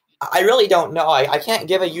 But I really don't know. I can't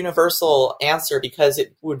give a universal answer because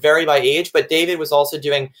it would vary by age. But David was also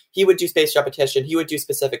he would do spaced repetition. He would do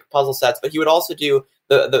specific puzzle sets, but he would also do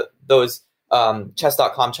those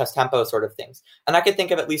chess.com, chess tempo sort of things. And I could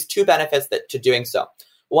think of at least 2 benefits to doing so.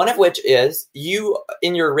 One of which is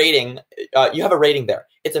in your rating, you have a rating there.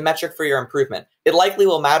 It's a metric for your improvement. It likely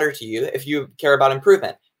will matter to you if you care about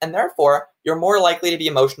improvement. And therefore, you're more likely to be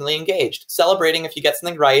emotionally engaged, celebrating if you get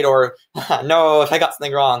something right or, no, if I got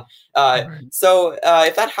something wrong. So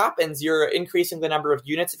if that happens, you're increasing the number of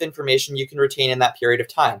units of information you can retain in that period of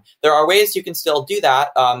time. There are ways you can still do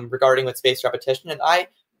that regarding with spaced repetition. And I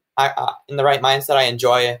in the right mindset, I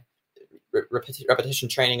enjoy repetition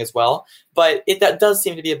training as well, but that does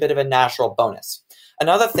seem to be a bit of a natural bonus.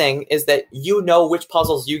 Another thing is that you know which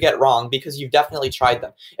puzzles you get wrong because you've definitely tried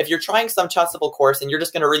them. If you're trying some Chessable course and you're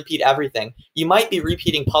just going to repeat everything, you might be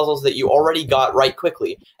repeating puzzles that you already got right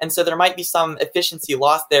quickly. And so there might be some efficiency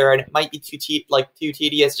lost there, and it might be too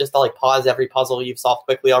tedious just to pause every puzzle you've solved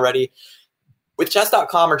quickly already. With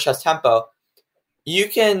chess.com or chess tempo, you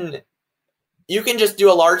can just do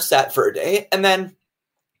a large set for a day and then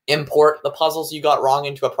import the puzzles you got wrong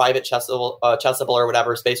into a private Chessable or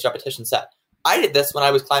whatever spaced repetition set. I did this when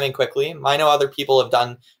I was climbing quickly. I know other people have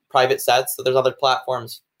done private sets, so there's other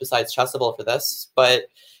platforms besides Chessable for this, but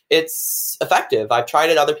it's effective. I've tried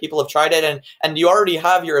it. Other people have tried it, and you already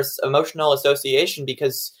have your emotional association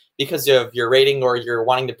because of your rating, or you're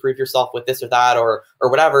wanting to prove yourself with this or that or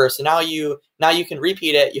whatever. So now you can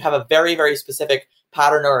repeat it. You have a very, very specific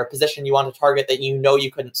pattern or a position you want to target that you know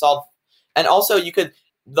you couldn't solve, and also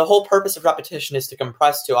the whole purpose of repetition is to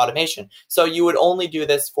compress to automation. So you would only do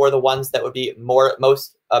this for the ones that would be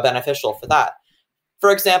most beneficial for that.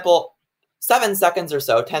 For example, 7 seconds or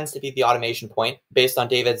so tends to be the automation point based on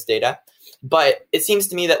David's data. But it seems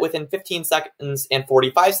to me that within 15 seconds and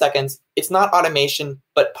 45 seconds, it's not automation,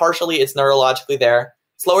 but partially it's neurologically there.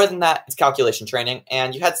 Slower than that, it's calculation training,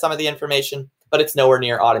 and you had some of the information, but it's nowhere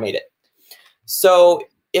near automated. So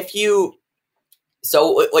what you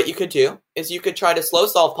could do is you could try to slow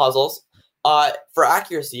solve puzzles for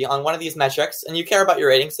accuracy on one of these metrics, and you care about your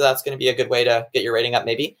rating, so that's going to be a good way to get your rating up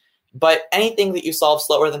maybe. But anything that you solve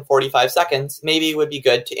slower than 45 seconds maybe would be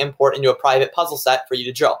good to import into a private puzzle set for you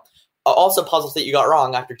to drill. Also puzzles that you got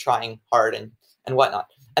wrong after trying hard and whatnot.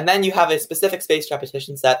 And then you have a specific spaced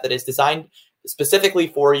repetition set that is designed specifically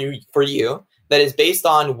for you that is based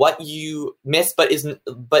on what you miss but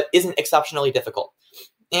isn't exceptionally difficult.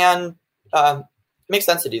 And it makes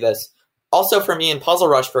sense to do this. Also for me in Puzzle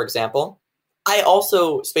Rush, for example, I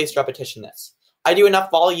also spaced repetition this. I do enough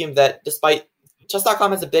volume that despite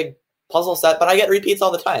chess.com has a big puzzle set, but I get repeats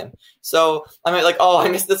all the time. So I might I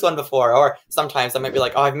missed this one before, or sometimes I might be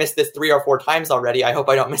like, I've missed this 3 or 4 times already. I hope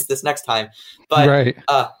I don't miss this next time. But right.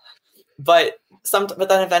 But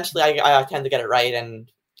then eventually I tend to get it right,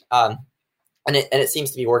 and it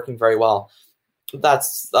seems to be working very well.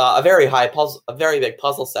 That's a very big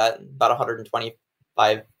puzzle set, about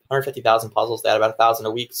 150,000 puzzles. They had about 1,000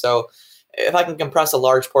 a week. So if I can compress a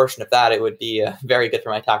large portion of that, it would be very good for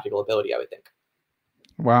my tactical ability, I would think.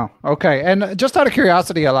 Wow. Okay. And just out of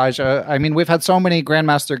curiosity, Elijah, I mean, we've had so many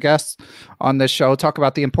Grandmaster guests on this show talk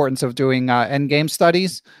about the importance of doing endgame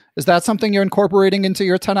studies. Is that something you're incorporating into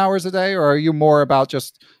your 10 hours a day, or are you more about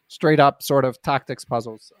just straight up sort of tactics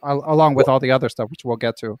puzzles along with all the other stuff, which we'll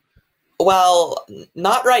get to? Well,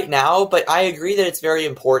 not right now, but I agree that it's very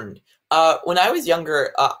important. When I was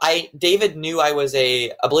younger, David knew I was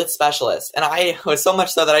a blitz specialist, and I was so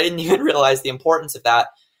much so that I didn't even realize the importance of that.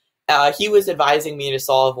 He was advising me to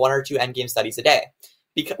solve 1 or 2 endgame studies a day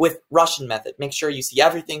with Russian method. Make sure you see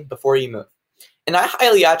everything before you move. And I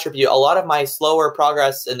highly attribute a lot of my slower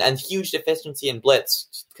progress and huge deficiency in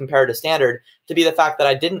blitz compared to standard to be the fact that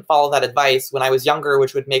I didn't follow that advice when I was younger,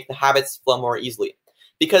 which would make the habits flow more easily.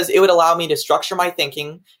 Because it would allow me to structure my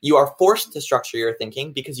thinking. You are forced to structure your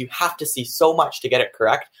thinking because you have to see so much to get it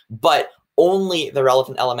correct, but only the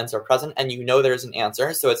relevant elements are present and you know there's an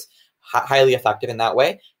answer. So it's highly effective in that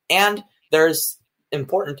way. And there's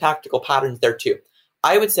important tactical patterns there too.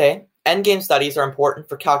 I would say endgame studies are important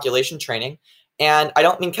for calculation training. And I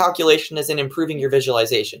don't mean calculation as in improving your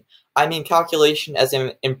visualization. I mean calculation as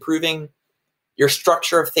in improving your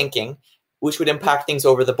structure of thinking, which would impact things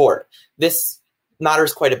over the board. This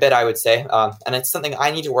matters quite a bit, I would say. And it's something I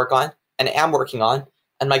need to work on and am working on.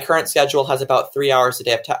 And my current schedule has about 3 hours a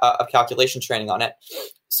day of calculation training on it.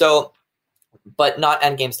 So, but not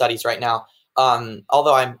endgame studies right now.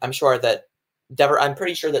 Although I'm sure that I'm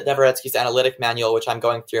pretty sure that Dvoretsky's analytic manual, which I'm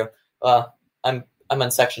going through, I'm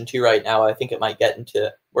on section 2 right now. I think it might get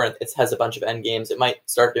into where it has a bunch of endgames. It might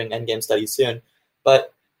start doing endgame studies soon.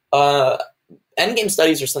 But endgame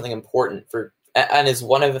studies are something important for, and is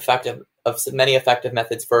one of many effective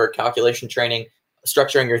methods for calculation training,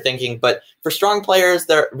 structuring your thinking. But for strong players,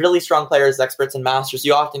 they're really strong players, experts and masters,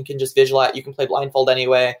 you often can just visualize. You can play blindfold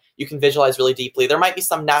anyway. You can visualize really deeply. There might be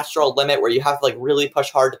some natural limit where you have to really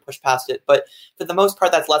push hard to push past it. But for the most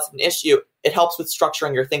part, that's less of an issue. It helps with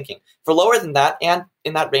structuring your thinking. For lower than that, and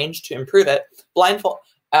in that range to improve it, blindfold,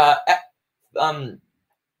 endgame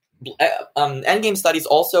studies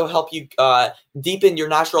also help you deepen your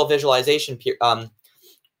natural visualization,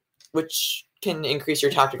 which can increase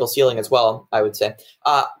your tactical ceiling as well, I would say.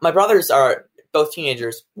 My brothers are both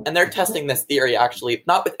teenagers, and they're testing this theory, actually,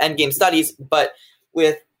 not with endgame studies, but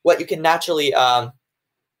with what you can naturally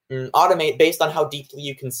automate based on how deeply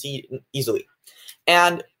you can see easily.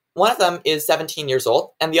 And one of them is 17 years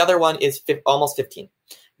old, and the other one is almost 15.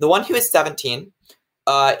 The one who is 17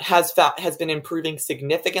 has been improving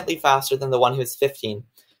significantly faster than the one who is 15,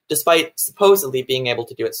 despite supposedly being able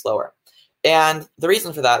to do it slower. And the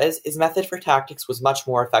reason for that is his method for tactics was much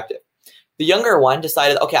more effective. The younger one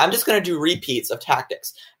decided, okay, I'm just going to do repeats of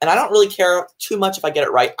tactics. And I don't really care too much if I get it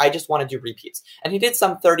right. I just want to do repeats. And he did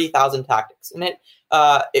some 30,000 tactics. And it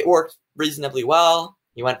worked reasonably well.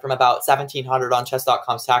 He went from about 1,700 on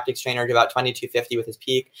chess.com's tactics trainer to about 2,250 with his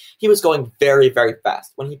peak. He was going very, very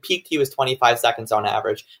fast. When he peaked, he was 25 seconds on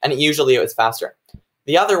average. And usually it was faster.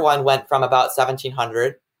 The other one went from about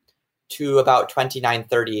 1,700 to about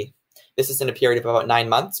 2,930. This is in a period of about 9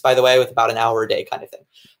 months, by the way, with about an hour a day kind of thing.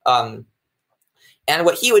 And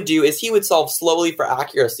what he would do is he would solve slowly for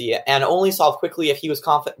accuracy and only solve quickly if he was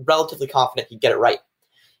relatively confident he'd get it right.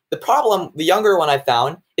 The problem, the younger one I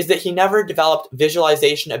found, is that he never developed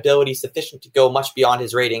visualization ability sufficient to go much beyond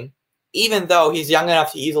his rating, even though he's young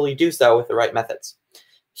enough to easily do so with the right methods.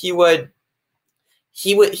 He would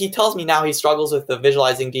he tells me now he struggles with the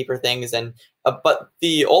visualizing deeper things, and but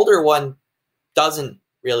the older one doesn't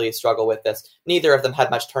really struggle with this. Neither of them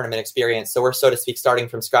had much tournament experience, so we're, so to speak, starting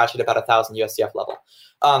from scratch at about 1,000 USDF level.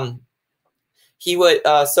 He would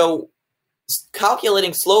so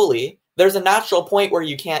calculating slowly. There's a natural point where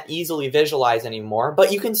you can't easily visualize anymore,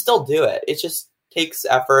 but you can still do it. It just takes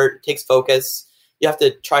effort, takes focus. You have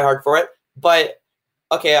to try hard for it. But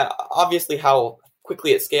okay, obviously how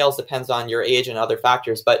quickly it scales depends on your age and other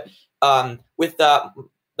factors. But with the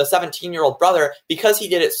 17-year-old brother, because he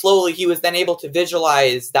did it slowly, he was then able to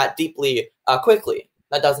visualize that deeply quickly.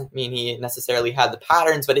 That doesn't mean he necessarily had the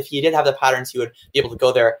patterns, but if he did have the patterns, he would be able to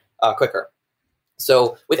go there quicker.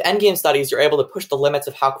 So with endgame studies, you're able to push the limits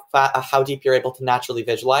of how deep you're able to naturally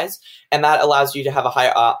visualize, and that allows you to have a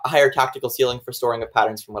higher tactical ceiling for storing of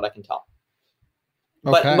patterns, from what I can tell.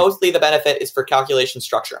 Okay. But mostly the benefit is for calculation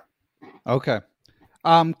structure. Okay.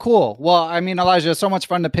 Cool. Well, I mean, Elijah, it's so much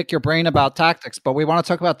fun to pick your brain about tactics, but we want to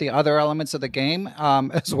talk about the other elements of the game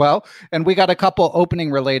as well. And we got a couple opening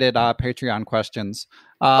related Patreon questions,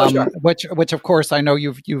 sure. which of course I know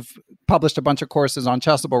you've published a bunch of courses on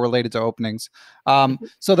Chessable related to openings.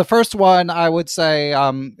 So the first one I would say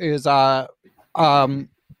is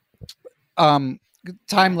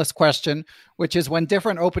timeless question, which is, when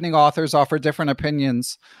different opening authors offer different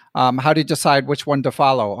opinions, how do you decide which one to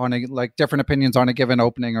follow on different opinions on a given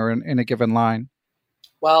opening or in a given line?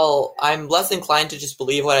 Well, I'm less inclined to just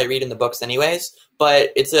believe what I read in the books anyways,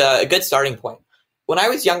 but it's a good starting point. When I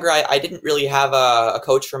was younger, I didn't really have a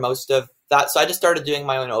coach for most of that, so I just started doing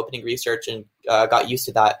my own opening research and got used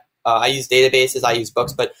to that. I use databases, I use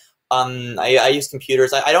books, but I use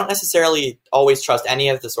computers. I don't necessarily always trust any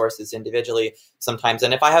of the sources individually sometimes.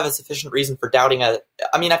 And if I have a sufficient reason for doubting if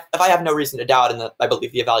I have no reason to doubt and I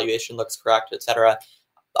believe the evaluation looks correct, etc.,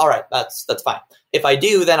 all right, that's fine. If I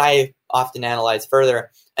do, then I often analyze further.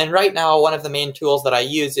 And right now, one of the main tools that I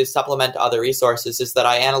use is supplement to other resources, is that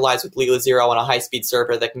I analyze with Leela Zero on a high-speed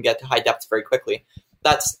server that can get to high depths very quickly.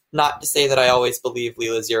 That's not to say that I always believe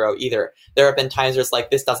Leela Zero either. There have been times where it's like,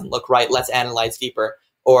 this doesn't look right, let's analyze deeper.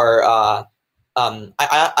 Or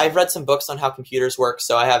I've read some books on how computers work,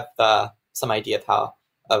 so I have some idea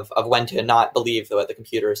of when to not believe what the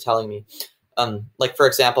computer is telling me. Like, for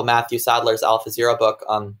example, Matthew Sadler's Alpha Zero book,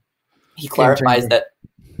 he clarifies that,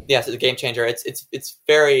 yes, it's a game changer. It's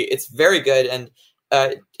very good, and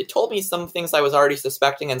it told me some things I was already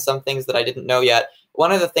suspecting and some things that I didn't know yet.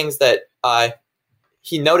 One of the things that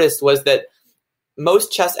he noticed was that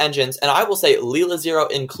most chess engines, and I will say Leela Zero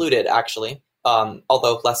included, actually,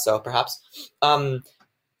 although less so perhaps,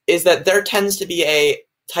 is that there tends to be a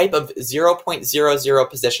type of 0.00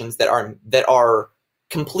 positions that are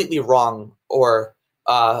completely wrong or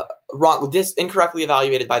incorrectly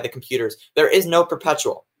evaluated by the computers. There is no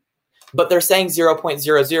perpetual, but they're saying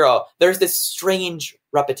 0.00. There's this strange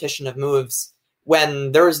repetition of moves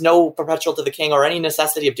when there is no perpetual to the king or any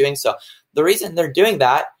necessity of doing so. The reason they're doing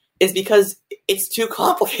that is because it's too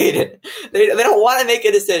complicated. They don't want to make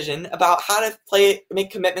a decision about how to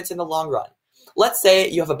make commitments in the long run. Let's say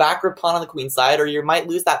you have a backward pawn on the queen side, or you might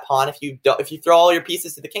lose that pawn if you throw all your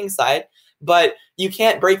pieces to the king side, but you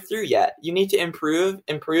can't break through yet. You need to improve,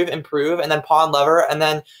 and then pawn lever, and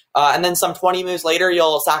then some 20 moves later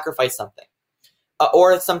you'll sacrifice something,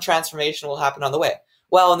 or some transformation will happen on the way.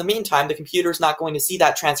 Well, in the meantime, the computer's not going to see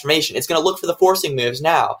that transformation. It's going to look for the forcing moves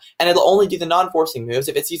now, and it'll only do the non-forcing moves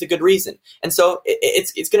if it sees a good reason. And so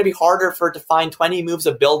it's going to be harder for it to find 20 moves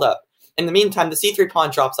of build-up. In the meantime, the c3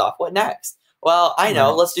 pawn drops off. What next? Well, I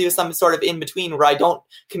know, let's do some sort of in-between where I don't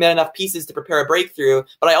commit enough pieces to prepare a breakthrough,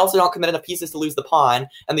 but I also don't commit enough pieces to lose the pawn,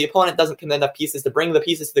 and the opponent doesn't commit enough pieces to bring the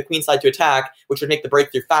pieces to the queen side to attack, which would make the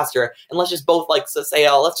breakthrough faster. And let's just both say,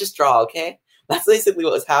 oh, let's just draw, okay? That's basically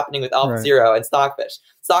what was happening with Alpha Zero and Stockfish.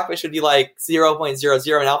 Stockfish would be like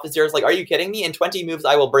 0.00, and Alpha Zero is like, are you kidding me? In 20 moves,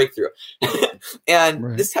 I will break through.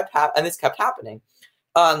 And this kept happening.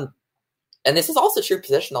 And this is also true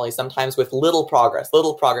positionally sometimes with little progress.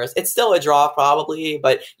 It's still a draw probably,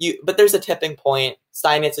 but there's a tipping point.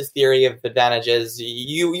 Steinmetz's theory of advantages.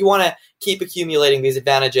 You want to keep accumulating these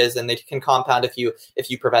advantages, and they can compound if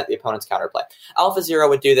you prevent the opponent's counterplay. Alpha Zero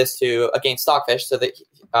would do this against Stockfish, so that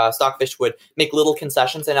Stockfish would make little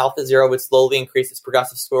concessions, and Alpha Zero would slowly increase its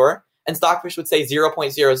progressive score. And Stockfish would say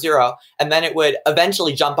 0.00, and then it would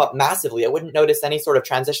eventually jump up massively. It wouldn't notice any sort of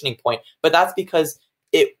transitioning point, but that's because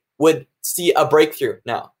it would see a breakthrough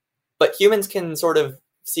now. But humans can sort of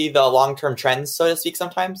see the long-term trends, so to speak,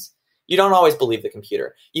 sometimes. you don't always believe the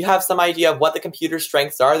computer. You have some idea of what the computer's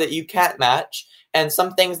strengths are that you can't match, and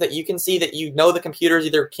some things that you can see that the computers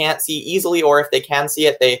either can't see easily, or if they can see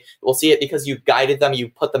it, they will see it because you guided them, you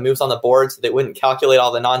put the moves on the board so they wouldn't calculate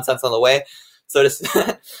all the nonsense on the way. So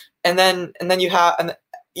and then you have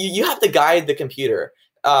to guide the computer.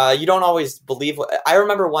 You don't always believe I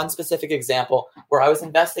remember one specific example where I was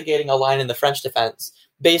investigating a line in the French defense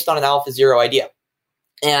based on an AlphaZero idea.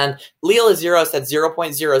 And Leela Zero said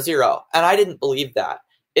 0.00, and I didn't believe that.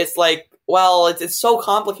 It's like, well, it's so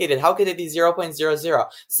complicated. How could it be 0.00?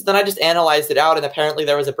 So then I just analyzed it out, and apparently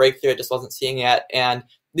there was a breakthrough. I just wasn't seeing it. And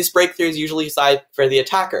this breakthrough is usually side for the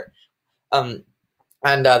attacker. And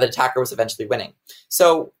the attacker was eventually winning.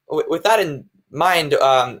 So with that in mind,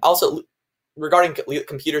 also regarding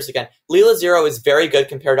computers again, Leela Zero is very good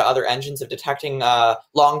compared to other engines of detecting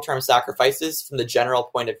long-term sacrifices from the general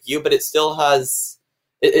point of view, but it still has...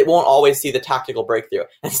 It won't always see the tactical breakthrough.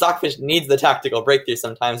 And Stockfish needs the tactical breakthrough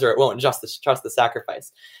sometimes, or it won't just trust the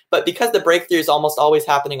sacrifice. But because the breakthrough is almost always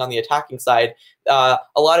happening on the attacking side, a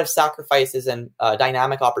lot of sacrifices and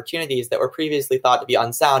dynamic opportunities that were previously thought to be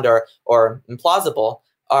unsound or implausible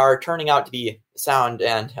are turning out to be sound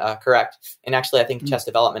and correct. And actually, I think chess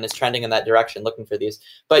development is trending in that direction, looking for these.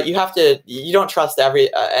 But you don't trust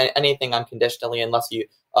anything unconditionally unless you,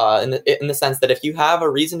 in the sense that if you have a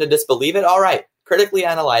reason to disbelieve it, all right, critically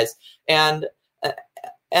analyze, and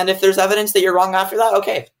if there's evidence that you're wrong after that,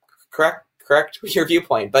 okay, correct your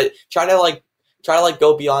viewpoint, but try to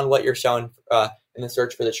go beyond what you're shown in the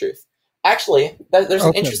search for the truth. Actually, there's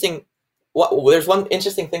there's one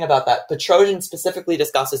interesting thing about that. Petrosian specifically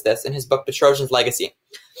discusses this in his book Petrosian's Legacy.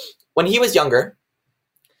 When he was younger,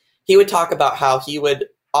 he would talk about how he had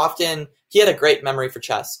a great memory for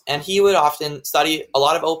chess, and he would often study a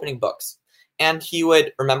lot of opening books. And he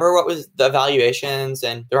would remember what was the evaluations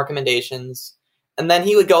and the recommendations. And then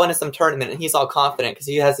he would go into some tournament and he's all confident because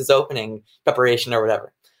he has his opening preparation or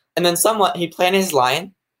whatever. And then he'd plan his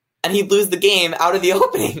line and he'd lose the game out of the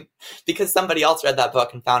opening because somebody else read that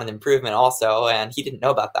book and found an improvement also, and he didn't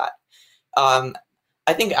know about that.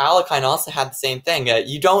 I think Alekhine also had the same thing.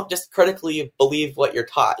 You don't just critically believe what you're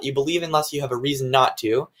taught. You believe unless you have a reason not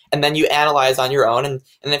to, and then you analyze on your own. And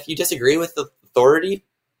if you disagree with the authority,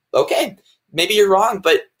 okay, maybe you're wrong,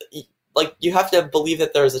 but you have to believe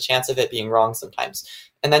that there's a chance of it being wrong sometimes.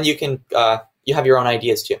 And then you can you have your own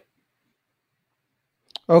ideas too.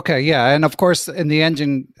 Okay, yeah. And of course, in the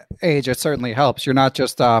engine age, it certainly helps. You're not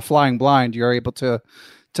just flying blind. You're able to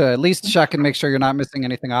at least check and make sure you're not missing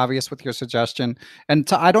anything obvious with your suggestion.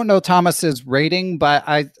 And I don't know Thomas's rating, but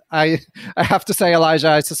I have to say, Elijah,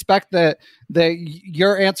 I suspect that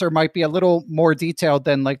your answer might be a little more detailed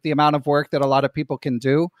than like the amount of work that a lot of people can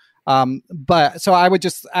do. But so I would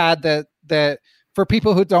just add that for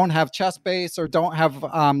people who don't have ChessBase or don't have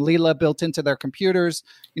Leela built into their computers,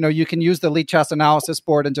 you can use the Lichess analysis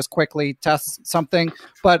board and just quickly test something.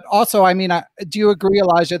 But also, I mean, do you agree,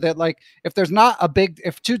 Elijah, that like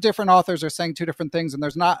if two different authors are saying two different things and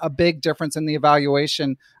there's not a big difference in the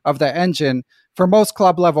evaluation of the engine, for most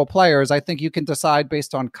club level players, I think you can decide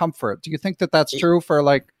based on comfort. Do you think that that's true for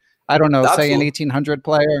like, I don't know, say an 1800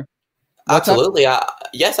 player? Absolutely.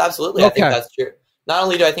 Yes, absolutely. Okay. I think that's true. Not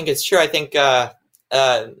only do I think it's true, I think I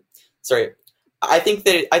think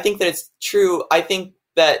that it's true. I think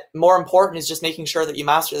that more important is just making sure that you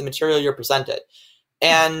master the material you're presented.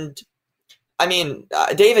 And I mean,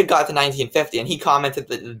 David got to 1950 and he commented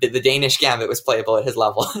that the Danish Gambit was playable at his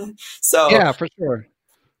level. So yeah, for sure.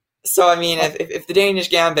 So, I mean, if the Danish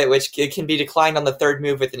Gambit, which can be declined on the third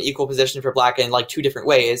move with an equal position for black in like two different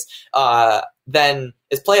ways, then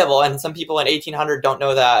is playable, and some people in 1800 don't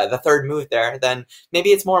know the third move there, then maybe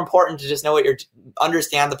it's more important to just know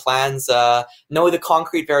understand the plans, know the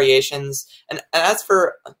concrete variations. And as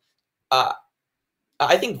for,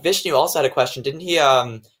 I think Vishnu also had a question, didn't he?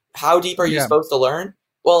 How deep are you supposed to learn?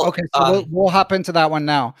 Well, okay, so we'll hop into that one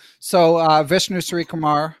now. So Vishnu Sri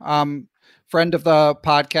Kumar, friend of the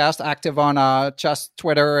podcast, active on Chess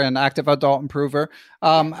Twitter and active adult improver,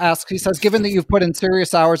 asks, he says, given that you've put in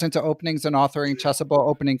serious hours into openings and authoring Chessable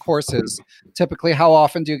opening courses, typically how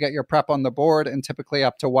often do you get your prep on the board, and typically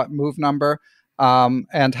up to what move number?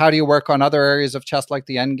 And how do you work on other areas of chess like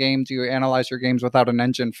the end game? Do you analyze your games without an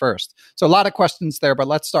engine first? So a lot of questions there, but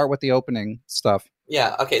let's start with the opening stuff.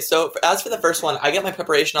 Yeah, okay, so as for the first one, I get my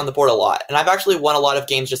preparation on the board a lot, and I've actually won a lot of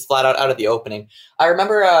games just flat out of the opening. I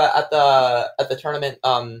remember at the tournament,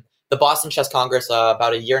 the Boston Chess Congress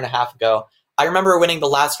about a year and a half ago, I remember winning the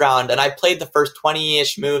last round, and I played the first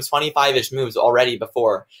 20-ish moves, 25-ish moves already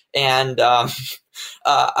before, and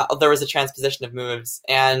there was a transposition of moves,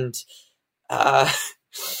 and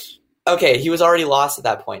Okay, he was already lost at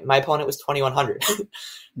that point. My opponent was 2100.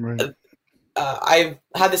 Right. I've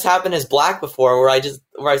had this happen as black before, where I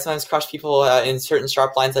sometimes crush people in certain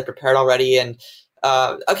sharp lines I prepared already, and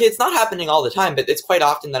okay, it's not happening all the time, but it's quite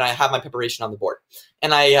often that I have my preparation on the board,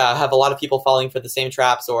 and I have a lot of people falling for the same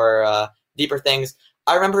traps or deeper things.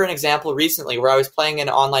 I remember an example recently where I was playing an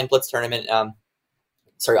online Blitz tournament,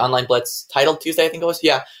 online Blitz Titled Tuesday, I think it was,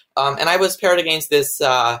 yeah, and I was paired against this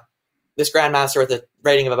grandmaster with a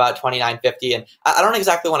rating of about 2950, and I don't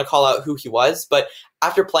exactly want to call out who he was, but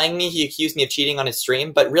after playing me, he accused me of cheating on his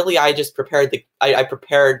stream. But really, I just prepared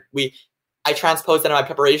I transposed that in my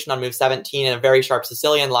preparation on move 17 in a very sharp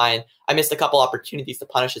Sicilian line. I missed a couple opportunities to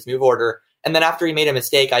punish his move order, and then after he made a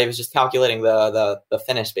mistake, I was just calculating the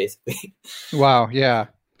finish basically. Wow. Yeah.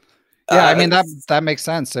 Yeah. I mean that makes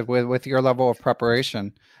sense with your level of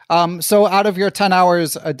preparation. So out of your 10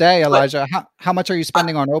 hours a day, Elijah, how much are you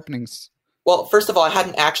spending on openings? Well, first of all, I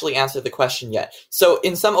hadn't actually answered the question yet. So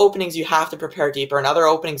in some openings, you have to prepare deeper. In other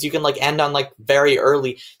openings, you can end on very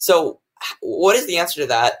early. So what is the answer to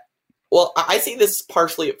that? Well, I see this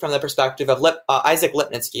partially from the perspective of Isaac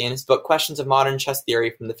Lipnitsky in his book, Questions of Modern Chess Theory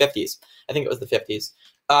from the 50s. I think it was the 50s.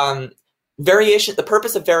 The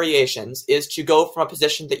purpose of variations is to go from a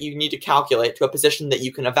position that you need to calculate to a position that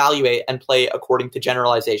you can evaluate and play according to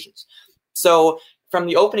generalizations. So from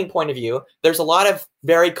the opening point of view, there's a lot of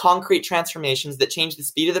very concrete transformations that change the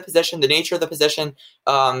speed of the position, the nature of the position,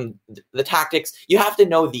 the tactics. You have to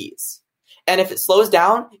know these. And if it slows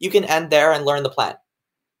down, you can end there and learn the plan.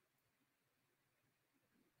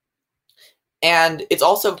 And it's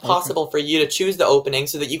also possible for you to choose the opening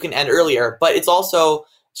so that you can end earlier, but it's also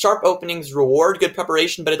sharp openings reward good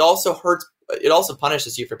preparation, but it also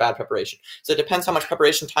punishes you for bad preparation. So it depends how much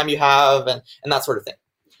preparation time you have and that sort of thing.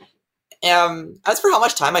 As for how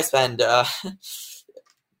much time I spend,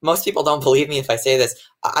 most people don't believe me if I say this.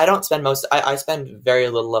 I don't spend I spend very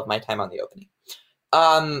little of my time on the opening.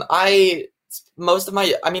 I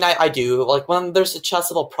do, when there's a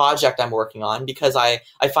Chessable project I'm working on, because I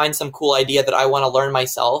find some cool idea that I want to learn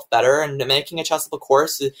myself better, and making a Chessable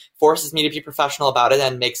course forces me to be professional about it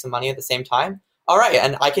and make some money at the same time. All right,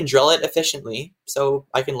 and I can drill it efficiently, so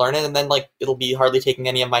I can learn it, and then it'll be hardly taking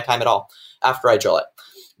any of my time at all after I drill it.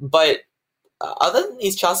 But other than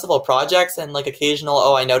these Chessable projects and occasional,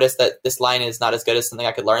 I noticed that this line is not as good as something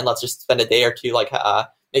I could learn, let's just spend a day or two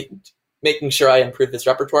making sure I improve this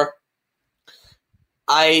repertoire.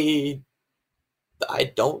 I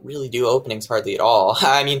don't really do openings hardly at all.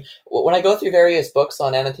 I mean, when I go through various books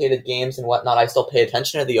on annotated games and whatnot, I still pay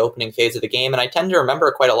attention to the opening phase of the game, and I tend to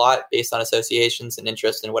remember quite a lot based on associations and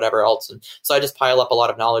interest and whatever else, and so I just pile up a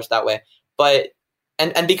lot of knowledge that way. But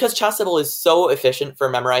and because Chessable is so efficient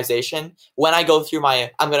for memorization, when I go through I'm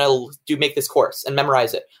going to make this course and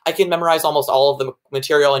memorize it, I can memorize almost all of the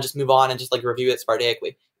material and just move on and just review it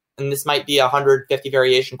spartaically. And this might be a 150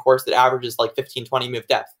 variation course that averages 15, 20 move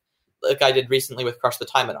depth, like I did recently with Crush the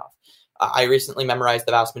Taimanov. I recently memorized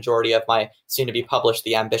the vast majority of my soon-to-be-published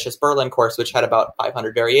The Ambitious Berlin course, which had about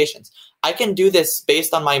 500 variations. I can do this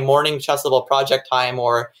based on my morning Chessable project time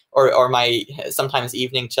or my sometimes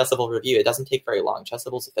evening Chessable review. It doesn't take very long.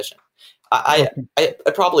 Chessable's efficient.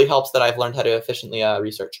 It probably helps that I've learned how to efficiently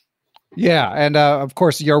research. Yeah, and of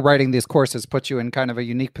course, you're writing these courses puts you in kind of a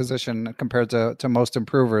unique position compared to most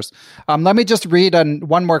improvers. Let me just read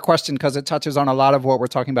one more question because it touches on a lot of what we're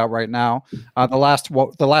talking about right now. The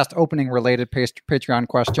last opening related Patreon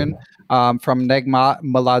question from Negmat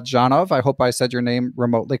Miladjanov. I hope I said your name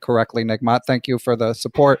remotely correctly, Negmat. Thank you for the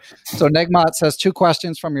support. So Negmat says 2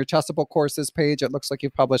 questions from your Chessable courses page. It looks like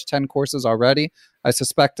you've published 10 courses already. I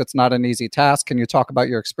suspect it's not an easy task. Can you talk about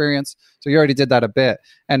your experience? So you already did that a bit.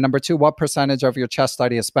 And number 2, what percentage of your chess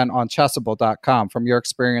study is spent on Chessable.com? From your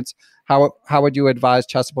experience, how would you advise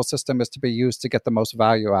Chessable system is to be used to get the most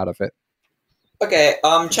value out of it? Okay,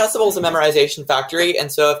 Chessable is a memorization factory,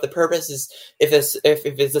 and so if the purpose is if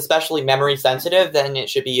it's especially memory sensitive, then it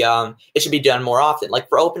should be done more often. Like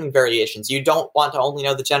for opening variations, you don't want to only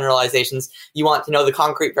know the generalizations; you want to know the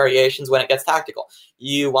concrete variations when it gets tactical.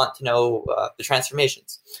 You want to know the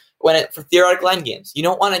transformations. For theoretical endgames, you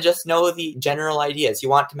don't want to just know the general ideas. You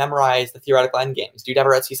want to memorize the theoretical endgames. Do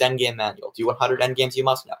Dvoretsky's endgame manual. Do 100 endgames you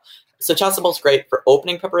must know. So Chessable is great for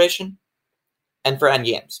opening preparation and for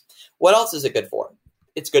endgames. What else is it good for?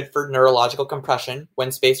 It's good for neurological compression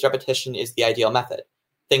when spaced repetition is the ideal method.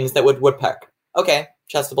 Things that would woodpeck. Okay,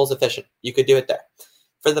 Chessable's efficient. You could do it there.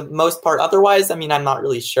 For the most part, otherwise, I'm not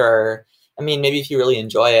really sure. Maybe if you really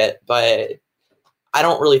enjoy it, but I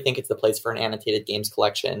don't really think it's the place for an annotated games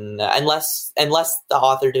collection unless the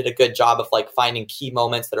author did a good job of finding key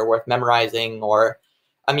moments that are worth memorizing or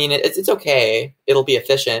I mean, it's okay. It'll be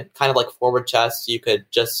efficient, kind of like forward chess. You could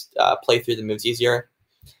just play through the moves easier.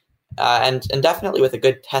 And definitely with a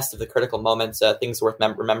good test of the critical moments, things worth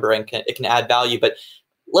remembering, it can add value. But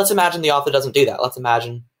let's imagine the author doesn't do that. Let's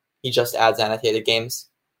imagine he just adds annotated games.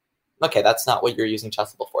 Okay, that's not what you're using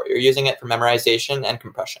Chessable for. You're using it for memorization and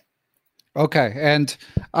compression. Okay, and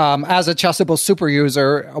as a Chessable super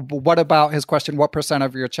user, what about his question, what %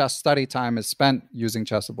 of your chess study time is spent using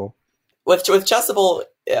Chessable? With Chessable,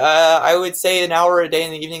 I would say an hour a day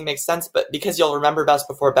in the evening makes sense, but because you'll remember best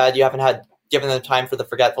before bed, you haven't had given the time for the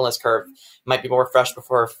forgetfulness curve. It might be more fresh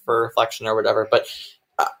before for reflection or whatever. But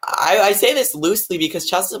I say this loosely because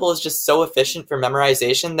Chessable is just so efficient for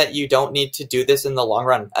memorization that you don't need to do this in the long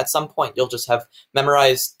run. At some point, you'll just have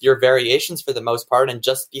memorized your variations for the most part and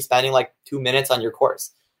just be spending like 2 minutes on your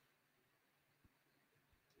course.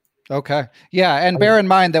 Okay. Yeah. And bear in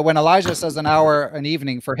mind that when Elijah says an hour an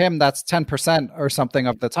evening, for him, that's 10% or something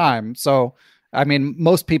of the time. So, I mean,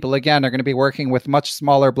 most people, again, are going to be working with much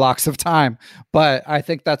smaller blocks of time. But I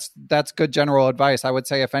think that's good general advice. I would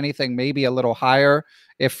say, if anything, maybe a little higher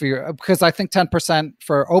because I think 10%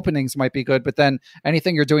 for openings might be good. But then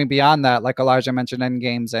anything you're doing beyond that, like Elijah mentioned, end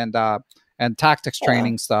games and tactics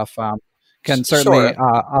training stuff can certainly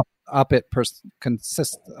up it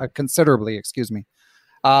considerably. Excuse me.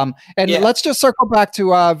 Let's just circle back to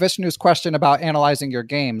Vishnu's question about analyzing your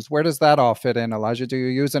games. Where does that all fit in, Elijah? Do you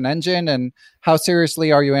use an engine, and how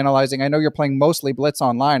seriously are you analyzing? I know you're playing mostly Blitz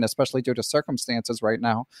online, especially due to circumstances right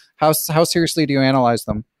now. How seriously do you analyze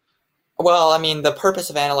them? Well, I mean, the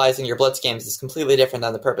purpose of analyzing your Blitz games is completely different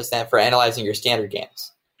than the purpose for analyzing your standard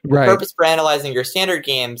games. Right. The purpose for analyzing your standard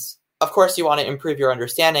games, of course, you want to improve your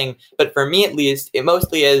understanding, but for me at least, it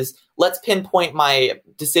mostly is, let's pinpoint my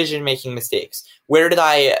decision-making mistakes. Where did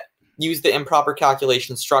I use the improper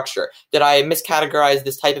calculation structure? Did I miscategorize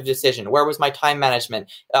this type of decision? Where was my time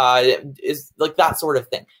management? Is like that sort of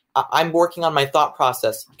thing. I'm working on my thought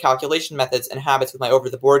process, calculation methods, and habits with my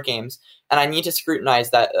over-the-board games, and I need to scrutinize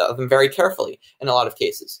them very carefully in a lot of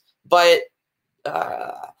cases. But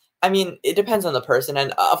I mean, it depends on the person,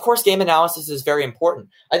 and of course, game analysis is very important.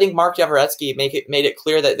 I think Mark Dvoretsky made it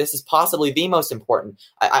clear that this is possibly the most important.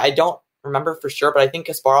 I don't remember for sure, but I think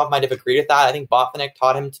Kasparov might have agreed with that. I think Botvinnik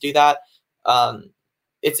taught him to do that.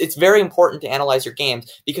 It's very important to analyze your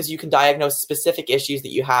games because you can diagnose specific issues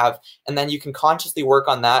that you have, and then you can consciously work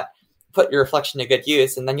on that, put your reflection to good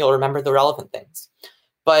use, and then you'll remember the relevant things.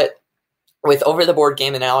 But with over-the-board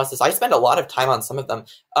game analysis, I spend a lot of time on some of them.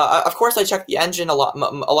 Of course, I check the engine a lot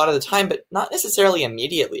of the time, but not necessarily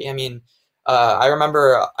immediately. I mean, I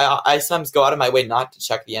remember I sometimes go out of my way not to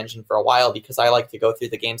check the engine for a while because I like to go through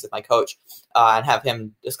the games with my coach and have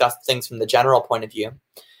him discuss things from the general point of view.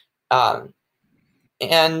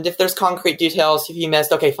 And if there's concrete details, if he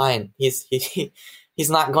missed, okay, fine. He's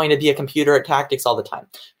not going to be a computer at tactics all the time.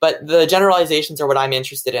 But the generalizations are what I'm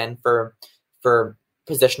interested in for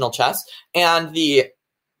positional chess, and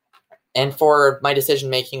for my decision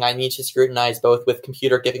making, I need to scrutinize both with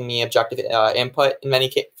computer giving me objective input in many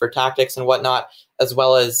cases for tactics and whatnot, as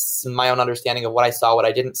well as my own understanding of what I saw, what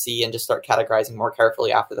I didn't see, and just start categorizing more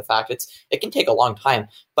carefully after the fact. It can take a long time,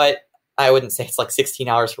 but I wouldn't say it's like 16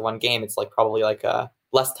 hours for one game. It's like probably like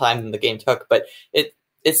less time than the game took, but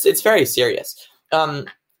it's very serious.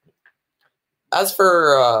 As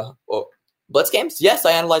for Blitz games, yes,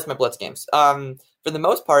 I analyze my Blitz games. For the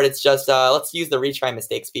most part, it's just let's use the retry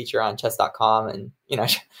mistakes feature on chess.com, and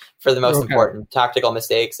for the most important tactical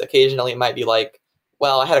mistakes. Occasionally, it might be like,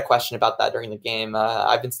 well, I had a question about that during the game.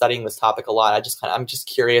 I've been studying this topic a lot. I'm just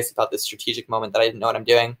curious about this strategic moment that I didn't know what I'm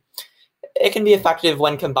doing. It can be effective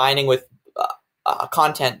when combining with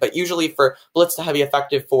content, but usually for Blitz to be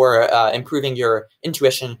effective for improving your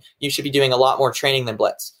intuition, you should be doing a lot more training than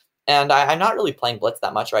Blitz. And I'm not really playing Blitz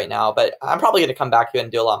that much right now, but I'm probably going to come back to it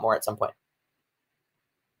and do a lot more at some point.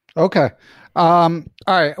 Okay. All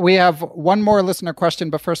right. We have one more listener question,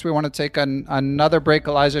 but first we want to take another break,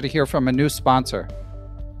 Elijah, to hear from a new sponsor.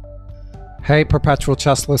 Hey, Perpetual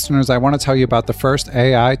Chess listeners, I want to tell you about the first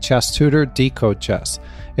AI chess tutor, Decode Chess.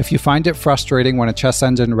 If you find it frustrating when a chess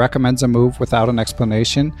engine recommends a move without an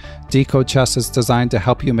explanation, Decode Chess is designed to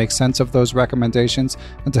help you make sense of those recommendations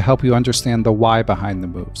and to help you understand the why behind the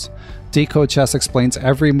moves. Decode Chess explains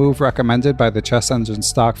every move recommended by the chess engine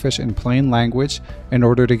Stockfish in plain language in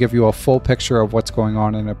order to give you a full picture of what's going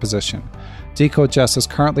on in a position. Decode Chess is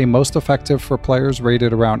currently most effective for players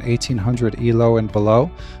rated around 1800 ELO and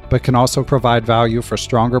below, but can also provide value for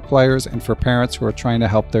stronger players and for parents who are trying to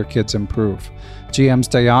help their kids improve. GMs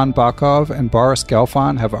Dayan Bakov and Boris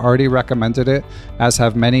Gelfand have already recommended it, as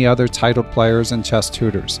have many other titled players and chess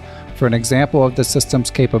tutors. For an example of the system's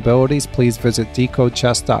capabilities, please visit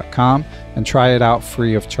decodechess.com and try it out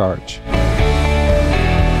free of charge.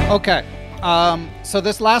 Okay, so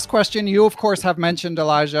this last question, you of course have mentioned,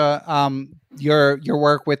 Elijah, your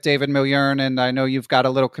work with David Milliern, and I know you've got a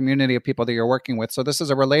little community of people that you're working with. So this is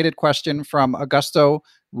a related question from Augusto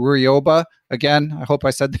Rurioba. Again, I hope I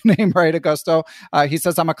said the name right, Augusto. He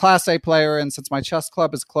says, I'm a Class A player, and since my chess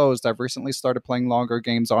club is closed, I've recently started playing longer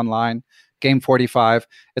games online. Game 45.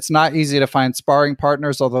 It's not easy to find sparring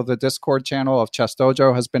partners, although the Discord channel of Chess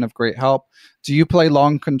Dojo has been of great help. Do you play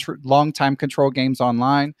long time control games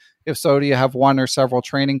online? If so, do you have one or several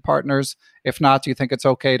training partners? If not, do you think it's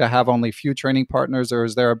okay to have only few training partners, or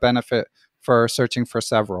is there a benefit for searching for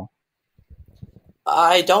several?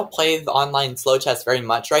 I don't play the online slow chess very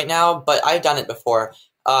much right now, but I've done it before.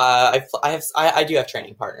 I do have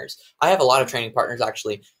training partners. I have a lot of training partners,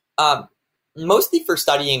 actually. Mostly for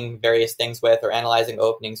studying various things with, or analyzing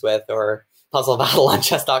openings with, or puzzle battle on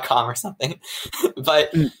chess.com or something.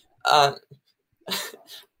 but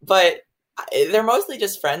they're mostly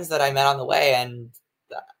just friends that I met on the way, and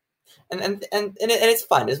it's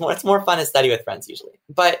fun. It's more fun to study with friends usually.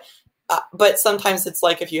 But sometimes it's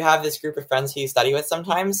like, if you have this group of friends who you study with,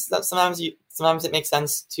 sometimes it makes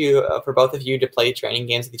sense to for both of you to play training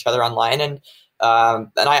games with each other online, and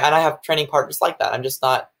I have training partners like that. I'm just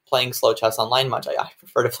not playing slow chess online much. I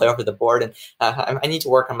prefer to play over the board, and I need to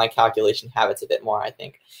work on my calculation habits a bit more, I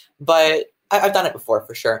think. But I've done it before,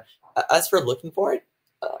 for sure. As for looking for it,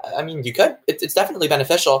 I mean, you could. It's definitely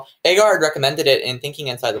beneficial. Agard recommended it in Thinking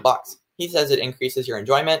Inside the Box. He says it increases your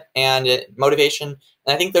enjoyment and motivation,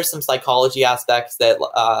 and I think there's some psychology aspects that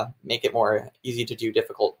make it more easy to do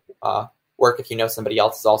difficult work if you know somebody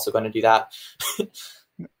else is also going to do that.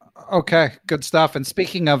 Okay, good stuff. And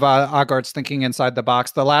speaking of Agard's Thinking Inside the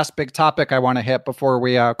Box, the last big topic I want to hit before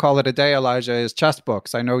we call it a day, Elijah, is chess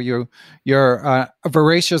books. I know you're a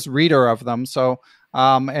voracious reader of them. So,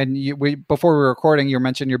 before we were recording, you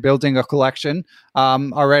mentioned you're building a collection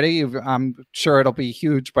already. I'm sure it'll be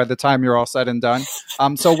huge by the time you're all said and done.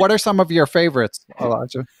 So, what are some of your favorites,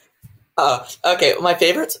 Elijah? Okay, my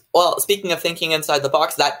favorites. Well, speaking of Thinking Inside the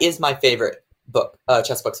Box, that is my favorite book,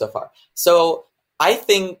 chess book so far. So, I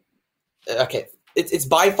think, it's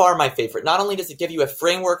by far my favorite. Not only does it give you a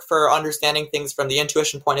framework for understanding things from the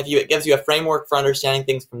intuition point of view, it gives you a framework for understanding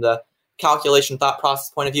things from the calculation thought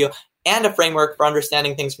process point of view, and a framework for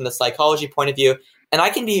understanding things from the psychology point of view. And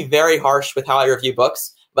I can be very harsh with how I review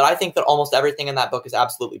books, but I think that almost everything in that book is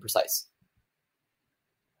absolutely precise.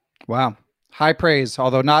 Wow. High praise,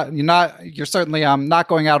 although you're certainly not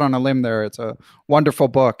going out on a limb there. It's a wonderful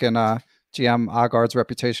book, and GM Agard's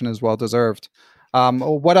reputation is well deserved.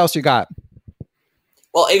 What else you got?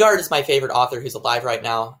 Well, Agard is my favorite author who's alive right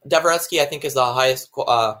now. Dvoretsky, I think, is the highest.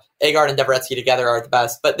 Agard and Dvoretsky together are the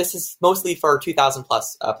best, but this is mostly for 2,000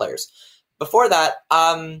 plus players. Before that,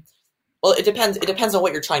 well, it depends. It depends on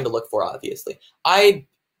what you're trying to look for, obviously. I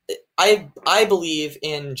believe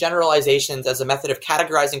in generalizations as a method of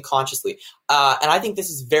categorizing consciously, and I think this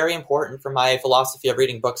is very important for my philosophy of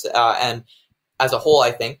reading books and as a whole,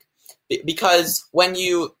 I think, because when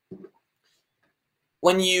you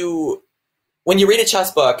read a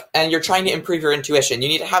chess book and you're trying to improve your intuition, you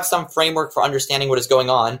need to have some framework for understanding what is going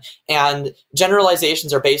on. And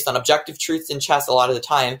generalizations are based on objective truths in chess a lot of the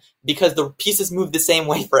time because the pieces move the same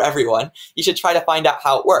way for everyone. You should try to find out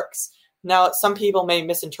how it works. Now, some people may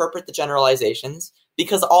misinterpret the generalizations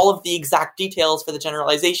because all of the exact details for the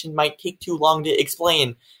generalization might take too long to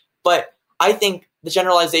explain. But I think the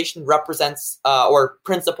generalization represents, or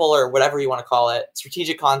principle, or whatever you want to call it,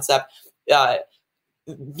 strategic concept,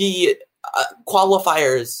 the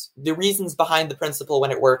qualifiers, the reasons behind the principle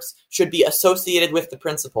when it works should be associated with the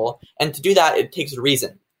principle. And to do that, it takes a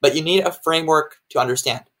reason. But you need a framework to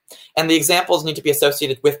understand. And the examples need to be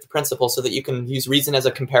associated with the principle so that you can use reason as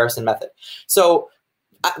a comparison method. So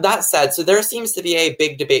that said, so there seems to be a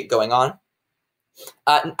big debate going on.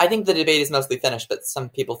 I think the debate is mostly finished, but some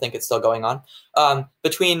people think it's still going on,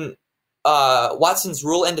 between Watson's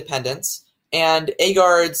rule independence and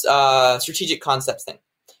Agard's strategic concepts thing.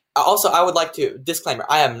 Also, I would like to disclaimer: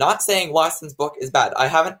 I am not saying Watson's book is bad. I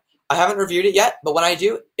haven't reviewed it yet, but when I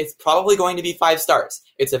do, it's probably going to be 5 stars.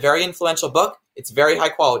 It's a very influential book. It's very high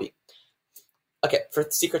quality. Okay, for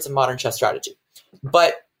Secrets of Modern Chess Strategy.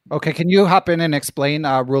 But okay, can you hop in and explain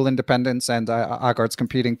rule independence and Agard's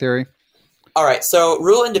competing theory? All right, so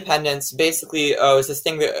rule independence basically is this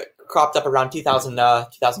thing that cropped up around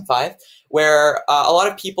 2005, where a lot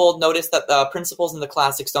of people noticed that the principles in the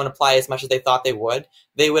classics don't apply as much as they thought they would.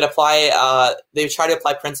 They would try to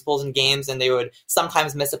apply principles in games, and they would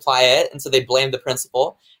sometimes misapply it, and so they blamed the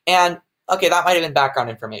principle. And Okay, that might have been background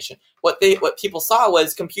information. What people saw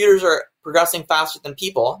was computers are progressing faster than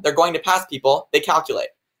people. They're going to pass people. They calculate.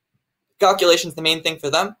 Calculation's the main thing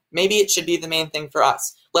for them. Maybe it should be the main thing for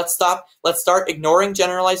us. Let's start ignoring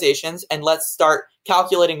generalizations and let's start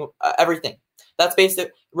calculating everything. That's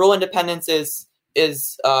basic. Rule independence is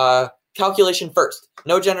calculation first.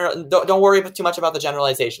 Don't worry too much about the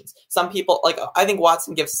generalizations. Some people, like, I think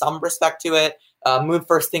Watson gives some respect to it. Move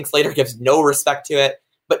first, thinks later gives no respect to it.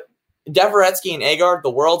 But Dvoretsky and Agard,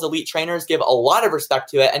 the world's elite trainers, give a lot of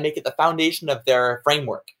respect to it and make it the foundation of their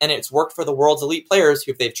framework. And it's worked for the world's elite players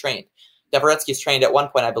who they've trained. Dvoretsky's trained at one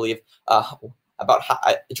point, I believe,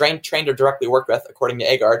 trained or directly worked with, according to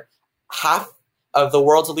Agard, half of the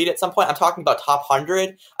world's elite at some point. I'm talking about top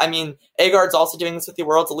 100. I mean, Agard's also doing this with the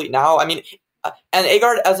world's elite now. I mean, and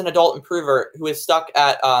Agard, as an adult improver who is stuck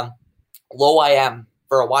at low IM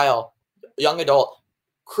for a while, young adult,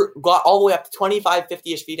 got all the way up to 25,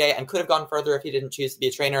 50-ish VDA and could have gone further if he didn't choose to be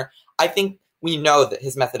a trainer. I think we know that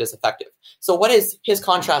his method is effective. So what is his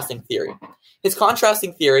contrasting theory? His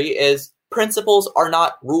contrasting theory is principles are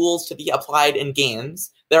not rules to be applied in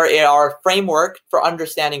games. They are a framework for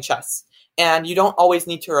understanding chess. And you don't always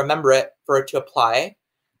need to remember it for it to apply.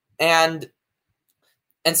 And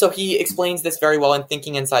so he explains this very well in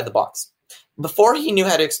Thinking Inside the Box. Before he knew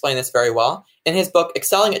how to explain this very well, in his book,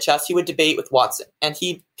 Excelling at Chess, he would debate with Watson. And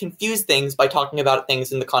he confused things by talking about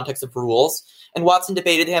things in the context of rules. And Watson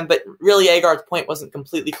debated him, but really Agard's point wasn't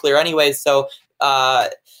completely clear anyways, so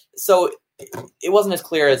it wasn't as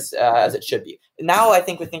clear as it should be. Now I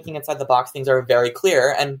think with Thinking Inside the Box, things are very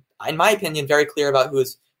clear, and in my opinion, very clear about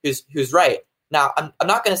who's right. Now, I'm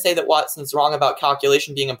not going to say that Watson's wrong about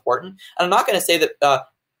calculation being important, and I'm not going to say that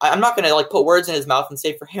I'm not going to put words in his mouth and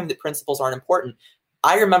say for him that principles aren't important.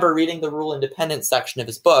 I remember reading the rule independence section of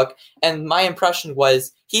his book, and my impression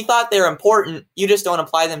was he thought they're important. You just don't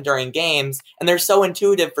apply them during games, and they're so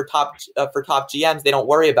intuitive for top GMs they don't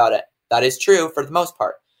worry about it. That is true for the most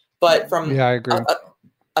part, but I agree.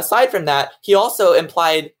 Aside from that, he also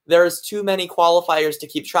implied there's too many qualifiers to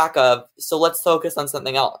keep track of, so let's focus on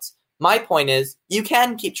something else. My point is, you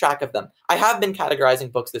can keep track of them. I have been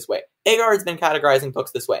categorizing books this way. Agard's been categorizing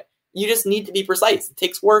books this way. You just need to be precise. It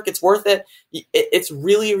takes work. It's worth it. It's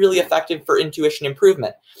really, really effective for intuition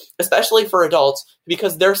improvement, especially for adults,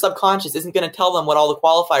 because their subconscious isn't going to tell them what all the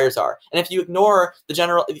qualifiers are. And if you ignore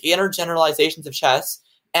the inner generalizations of chess,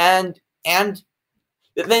 and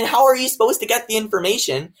then how are you supposed to get the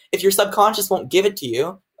information if your subconscious won't give it to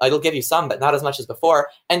you? It'll give you some, but not as much as before,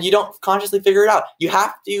 and you don't consciously figure it out. You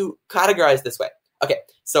have to categorize this way. Okay,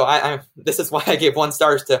 so this is why I gave 1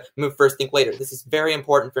 stars to Move First, Think Later. This is very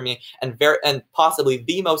important for me, and possibly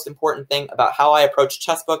the most important thing about how I approach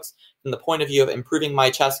chess books from the point of view of improving my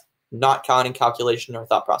chess, not counting calculation or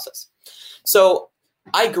thought process. So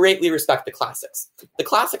I greatly respect the classics. The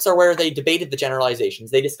classics are where they debated the generalizations.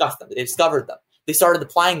 They discussed them. They discovered them. They started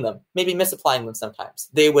applying them, maybe misapplying them sometimes.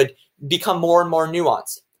 They would become more and more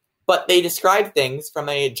nuanced. But they describe things from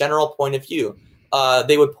a general point of view.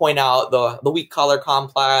 They would point out the weak color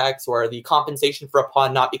complex or the compensation for a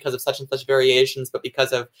pawn not because of such and such variations, but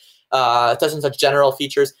because of such and such general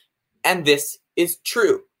features. And this is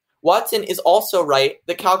true. Watson is also right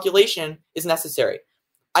that calculation is necessary.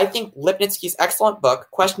 I think Lipnitsky's excellent book,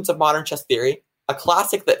 Questions of Modern Chess Theory, a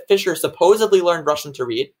classic that Fischer supposedly learned Russian to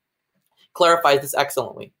read, clarifies this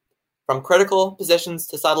excellently. From critical positions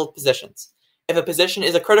to settled positions. If a position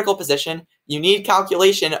is a critical position, you need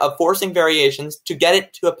calculation of forcing variations to get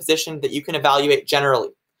it to a position that you can evaluate generally.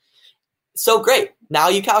 So great, now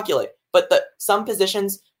you calculate. But some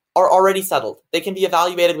positions are already settled. They can be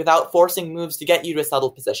evaluated without forcing moves to get you to a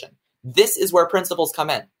settled position. This is where principles come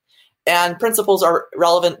in. And principles are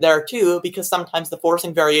relevant there too, because sometimes the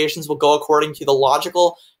forcing variations will go according to the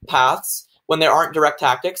logical paths when there aren't direct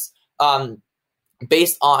tactics,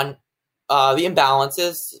 based on the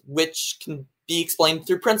imbalances, which can be explained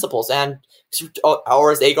through principles and,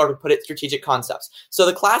 or as Agard would put it, strategic concepts. So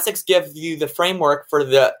the classics give you the framework for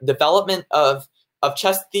the development of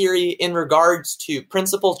chess theory in regards to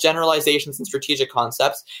principles, generalizations, and strategic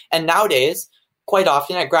concepts. And nowadays, quite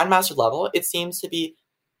often at grandmaster level, it seems to be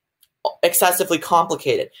excessively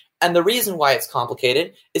complicated. And the reason why it's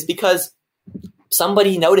complicated is because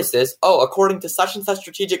somebody notices, according to such and such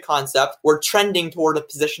strategic concept, we're trending toward a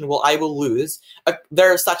position where I will lose.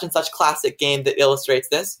 There's such and such classic game that illustrates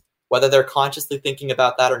this. Whether they're consciously thinking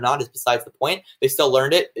about that or not is besides the point. They still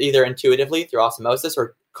learned it either intuitively through osmosis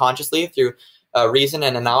or consciously through reason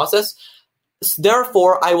and analysis.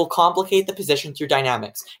 Therefore, I will complicate the position through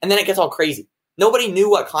dynamics. And then it gets all crazy. Nobody knew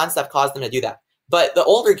what concept caused them to do that. But the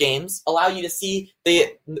older games allow you to see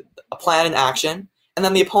a plan in action, and and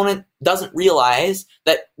then the opponent doesn't realize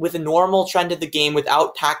that with a normal trend of the game,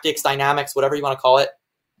 without tactics, dynamics, whatever you want to call it,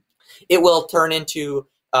 it will turn into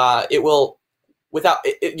you'll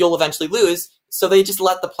eventually lose. So they just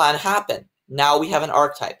let the plan happen. Now we have an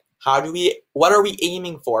archetype. What are we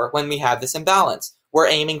aiming for when we have this imbalance? We're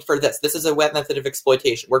aiming for this. This is a web method of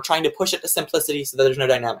exploitation. We're trying to push it to simplicity so that there's no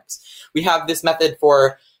dynamics. We have this method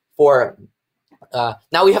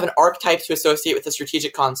now we have an archetype to associate with a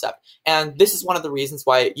strategic concept. And this is one of the reasons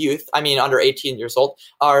why youth, under 18 years old,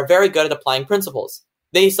 are very good at applying principles.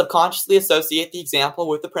 They subconsciously associate the example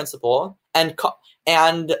with the principle,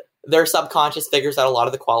 and their subconscious figures out a lot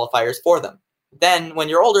of the qualifiers for them. Then, when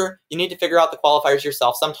you're older, you need to figure out the qualifiers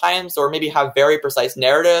yourself sometimes, or maybe have very precise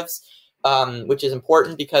narratives, which is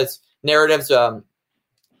important because narratives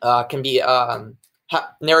can be...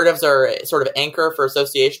 narratives are sort of anchor for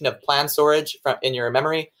association of plan storage in your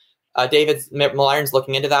memory. David Maliron's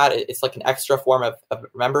looking into that. It's like an extra form of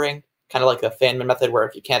remembering, kind of like the Feynman method, where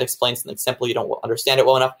if you can't explain something simple, you don't understand it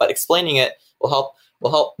well enough, but explaining it will help.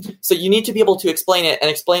 So you need to be able to explain it, and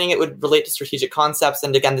explaining it would relate to strategic concepts.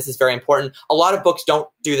 And again, this is very important. A lot of books don't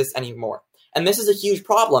do this anymore. And this is a huge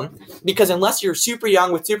problem, because unless you're super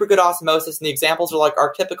young with super good osmosis and the examples are like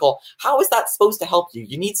archetypical, how is that supposed to help you?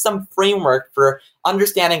 You need some framework for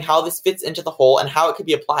understanding how this fits into the whole and how it could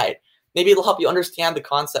be applied. Maybe it'll help you understand the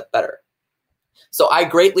concept better. So I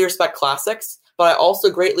greatly respect classics, but I also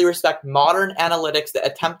greatly respect modern analytics that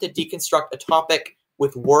attempt to deconstruct a topic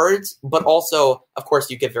with words, but also, of course,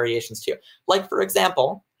 you give variations too. Like, for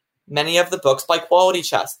example, many of the books by Quality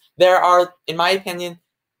Chess. There are, in my opinion,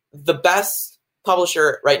 the best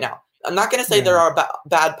publisher right now. I'm not going to say there are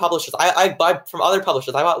bad publishers. I buy from other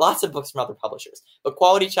publishers. I bought lots of books from other publishers. But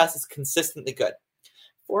Quality Chess is consistently good.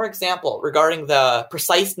 For example, regarding the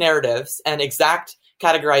precise narratives and exact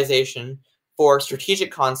categorization for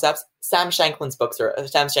strategic concepts, Sam Shanklin's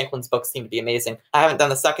books seem to be amazing. I haven't done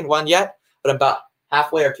the second one yet, but I'm about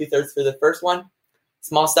halfway or 2/3 through the first one.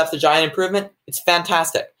 Small Steps to Giant Improvement. It's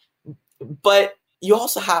fantastic. But it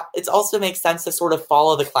also makes sense to sort of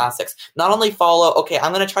follow the classics. Not only follow, okay,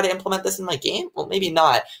 I'm going to try to implement this in my game. Well, maybe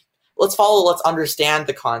not. Let's understand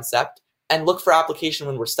the concept and look for application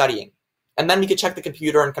when we're studying. And then we could check the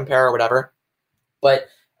computer and compare or whatever. But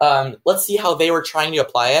let's see how they were trying to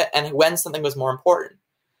apply it and when something was more important.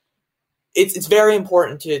 It's very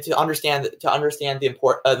important to understand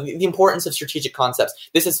the importance of strategic concepts.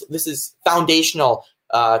 This is foundational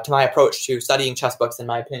to my approach to studying chess books, in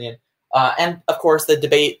my opinion. And of course, the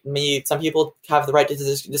debate, some people have the right to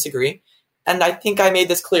disagree. And I think I made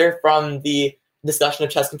this clear from the discussion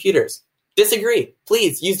of chess computers. Disagree,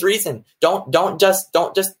 please use reason. Don't just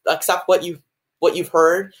accept what you've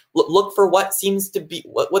heard. Look for what seems to be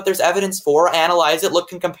what there's evidence for. Analyze it.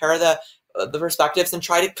 Look and compare the perspectives and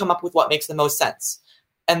try to come up with what makes the most sense.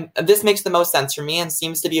 And this makes the most sense for me and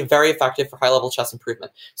seems to be very effective for high-level chess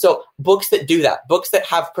improvement. So books that do that, books that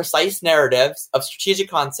have precise narratives of strategic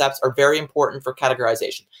concepts are very important for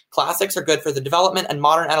categorization. Classics are good for the development, and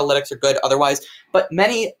modern analytics are good otherwise. But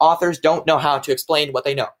many authors don't know how to explain what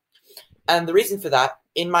they know. And the reason for that,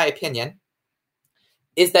 in my opinion,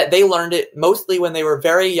 is that they learned it mostly when they were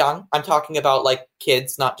very young. I'm talking about like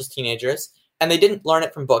kids, not just teenagers. And they didn't learn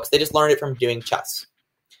it from books. They just learned it from doing chess.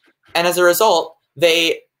 And as a result,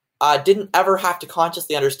 they didn't ever have to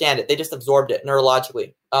consciously understand it. They just absorbed it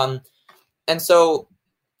neurologically. And so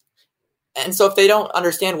if they don't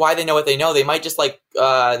understand why they know what they know, they might just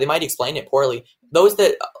they might explain it poorly. Those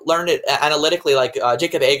that learned it analytically, like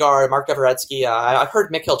Jacob Agar, Mark Dvoretsky, I've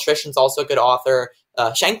heard Mikhail Trishin's also a good author.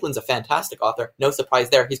 Shanklin's a fantastic author. No surprise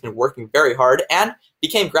there. He's been working very hard and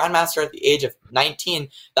became Grandmaster at the age of 19.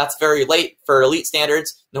 That's very late for elite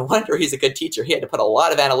standards. No wonder he's a good teacher. He had to put a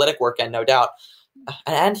lot of analytic work in, no doubt.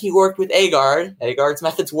 And he worked with Agard. Agard's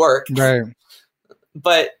methods work. Right.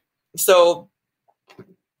 But so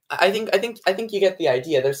I think you get the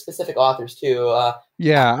idea. There's specific authors too.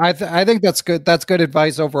 I think that's good. That's good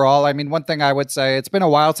advice overall. I mean, one thing I would say, it's been a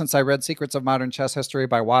while since I read Secrets of Modern Chess History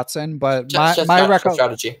by Watson, but my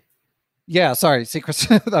strategy. Yeah, sorry, Secrets.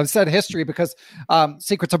 I've said history because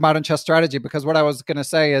Secrets of Modern Chess Strategy, because what I was going to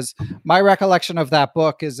say is my recollection of that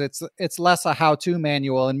book is it's less a how-to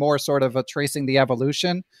manual and more sort of a tracing the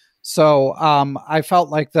evolution. So I felt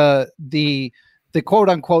like the quote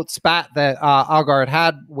unquote spat that Agard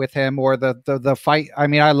had with him, or the fight. I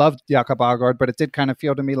mean, I loved Jakob Agard, but it did kind of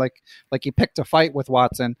feel to me like he picked a fight with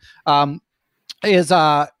Watson.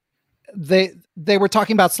 They were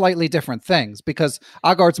talking about slightly different things, because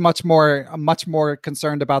Agard's much more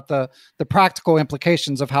concerned about the practical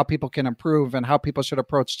implications of how people can improve and how people should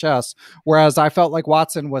approach chess. Whereas I felt like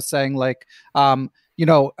Watson was saying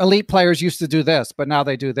elite players used to do this, but now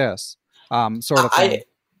they do this, sort of thing.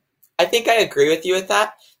 I think I agree with you with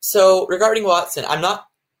that. So regarding Watson, I'm not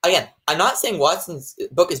saying Watson's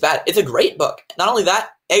book is bad. It's a great book. Not only that,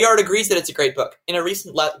 Agard agrees that it's a great book. In a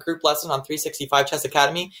recent group lesson on 365 Chess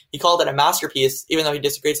Academy, he called it a masterpiece, even though he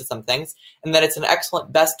disagrees with some things, and that it's an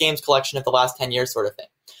excellent best games collection of the last 10 years sort of thing.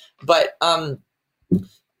 But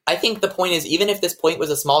I think the point is, even if this point was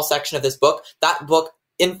a small section of this book,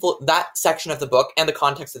 that section of the book and the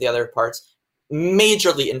context of the other parts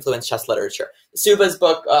majorly influenced chess literature. Suba's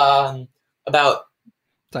book about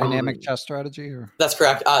dynamic chess strategy, or that's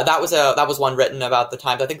correct. That was one written about the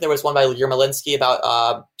time. I think there was one by Yermolinsky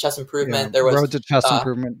about chess improvement. Yeah, there was Road to Chess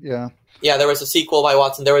Improvement. Yeah. There was a sequel by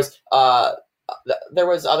Watson. There was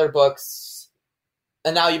other books,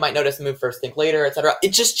 and now you might notice the Move First, Think Later, etc.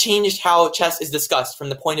 It just changed how chess is discussed from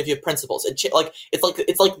the point of view of principles. It's like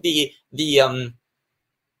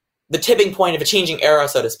the tipping point of a changing era,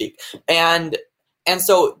 so to speak, and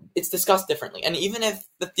so it's discussed differently. And even if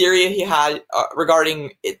the theory he had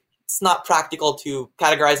regarding it's not practical to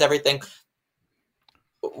categorize everything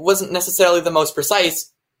wasn't necessarily the most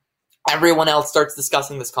precise, everyone else starts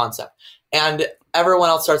discussing this concept, and everyone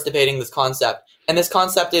else starts debating this concept. And this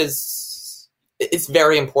concept it's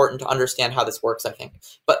very important to understand how this works, I think.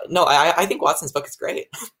 But no, I think Watson's book is great.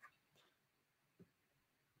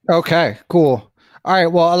 Okay, cool. All right.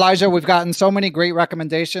 Well, Elijah, we've gotten so many great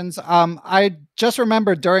recommendations. I just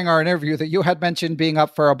remembered during our interview that you had mentioned being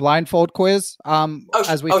up for a blindfold quiz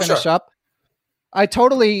as we finish up. I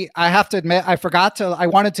have to admit, I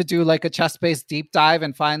wanted to do like a chess-based deep dive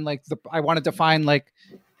and find I wanted to find like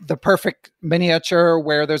the perfect miniature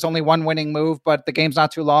where there's only one winning move, but the game's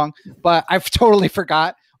not too long. But I've totally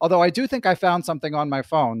forgot. Although I do think I found something on my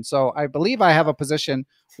phone. So I believe I have a position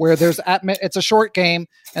where it's a short game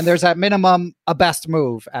and there's at minimum a best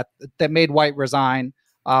move that made White resign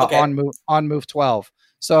on move 12.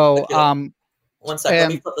 So one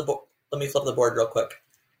second, let me flip the board real quick.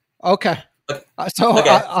 Okay.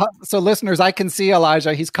 So listeners, I can see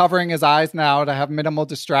Elijah. He's covering his eyes now to have minimal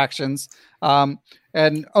distractions. So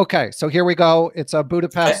here we go. It's a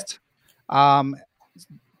Budapest. Okay.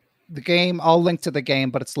 The game, I'll link to the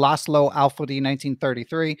game, but it's Laszlo Alföldi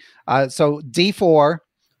 1933. So D4,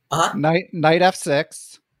 knight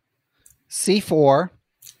F6, C4,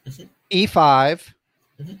 mm-hmm. E5,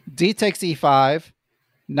 mm-hmm. D takes E5,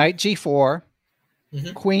 knight G4,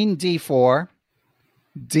 mm-hmm. queen D4,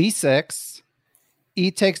 D6, E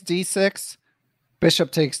takes D6,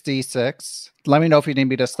 bishop takes D6. Let me know if you need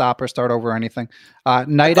me to stop or start over or anything.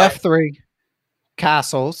 Knight F3,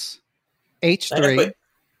 castles, H3.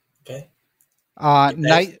 Okay.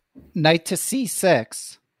 Knight to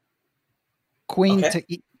C6, queen to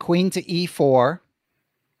E4.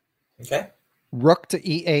 Okay. Rook to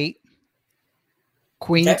E8,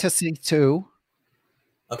 queen to C2.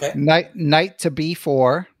 Okay. Knight to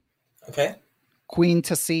B4. Okay. Queen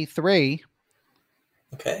to C3.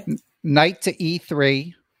 Okay. Knight to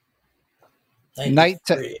E3. Knight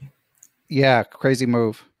E3. Yeah, crazy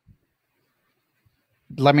move.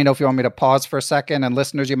 Let me know if you want me to pause for a second. And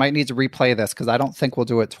listeners, you might need to replay this because I don't think we'll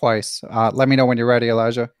do it twice. Let me know when you're ready,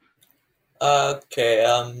 Elijah. Okay,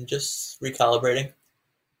 just recalibrating.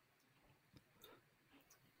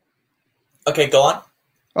 Okay, go on.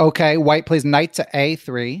 Okay, White plays knight to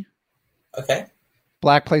A3. Okay.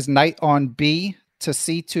 Black plays knight on B to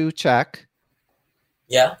C2 check.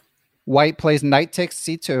 Yeah. White plays knight takes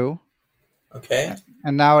C2. Okay.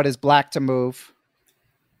 And now it is black to move.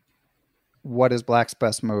 What is black's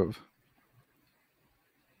best move?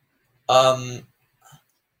 I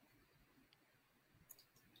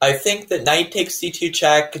think that knight takes c2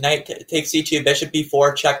 check, knight takes c2, bishop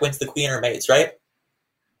b4, check wins the queen or mates, right?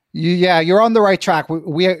 You're on the right track.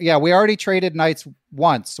 We already traded knights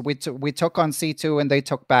once. We took on c2 and they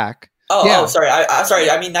took back. Sorry.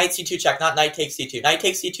 I mean knight c2 check, not knight takes c2. Knight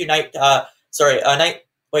takes c2, knight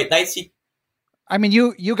c. I mean,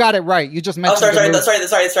 you got it right. You just mentioned. Sorry.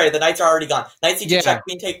 The knights are already gone. Knight c2 check,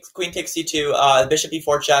 queen takes c2, bishop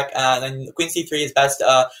b4 check, and then queen c3 is best.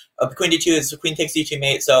 Queen d2 is queen takes c2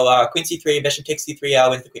 mate. So queen c3, bishop takes c3,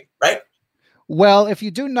 wins the queen, right? Well, if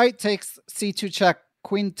you do knight takes c2 check,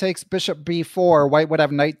 queen takes bishop b4, White would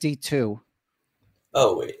have knight d2.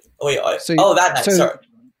 Oh wait. Sorry.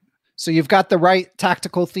 So you've got the right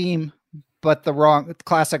tactical theme, but the wrong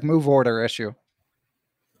classic move order issue.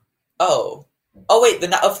 Oh wait, the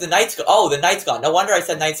knight's gone. No wonder I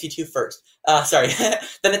said knight c2 first. Sorry.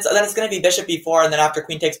 then it's going to be bishop b4, and then after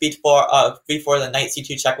queen takes b4, then knight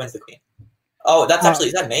c2 check wins the queen. Oh, that's actually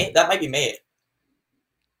is that mate? That might be mate.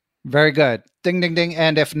 Very good. Ding ding ding.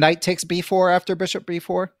 And if knight takes b4 after bishop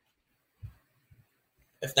b4,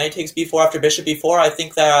 If knight takes b4 after bishop b4, I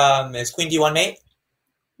think that is queen d1 mate.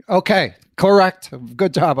 Okay, correct.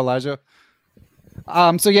 Good job, Elijah.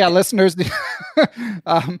 So yeah, listeners,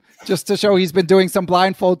 just to show he's been doing some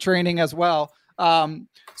blindfold training as well.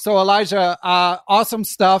 So Elijah, awesome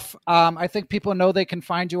stuff. I think people know they can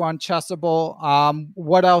find you on Chessable.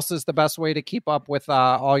 What else is the best way to keep up with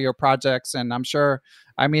all your projects? And I'm sure,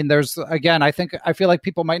 I mean, there's, again, I feel like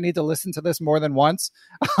people might need to listen to this more than once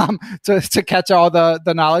to catch all the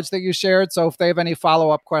knowledge that you shared. So if they have any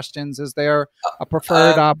follow-up questions, is there a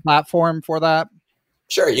preferred platform for that?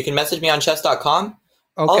 Sure. You can message me on chess.com.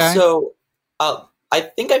 Okay. Also, I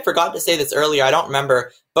think I forgot to say this earlier. I don't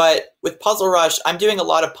remember. But with Puzzle Rush, I'm doing a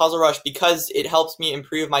lot of Puzzle Rush because it helps me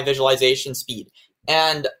improve my visualization speed.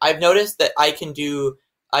 And I've noticed that I can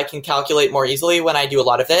calculate more easily when I do a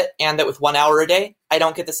lot of it, and that with 1 hour a day, I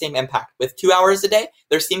don't get the same impact. With 2 hours a day,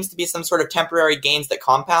 there seems to be some sort of temporary gains that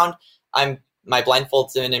compound. My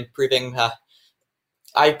blindfolds been improving.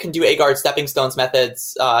 I can do Agard stepping stones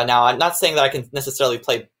methods now. I'm not saying that I can necessarily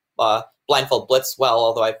play blindfold blitz well,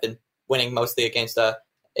 although I've been winning mostly against a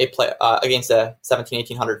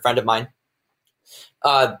 1800 friend of mine.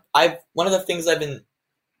 One of the things I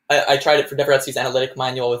tried it for Dvoretsky's analytic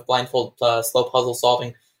manual with blindfold slow puzzle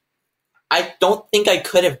solving. I don't think I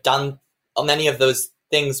could have done many of those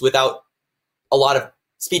things without a lot of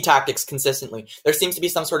speed tactics consistently. There seems to be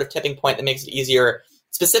some sort of tipping point that makes it easier,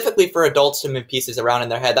 specifically for adults to move pieces around in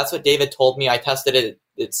their head. That's what David told me. I tested it.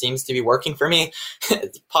 It seems to be working for me.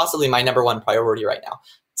 It's possibly my number one priority right now.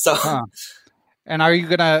 So. Huh. And are you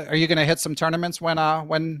gonna hit some tournaments when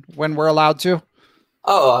we're allowed to?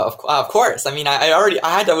 Oh, of course. I mean,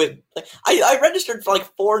 I registered for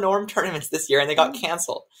like 4 norm tournaments this year and they got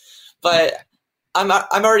canceled. But I'm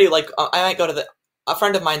already like, I might go to a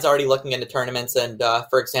friend of mine's already looking into tournaments. And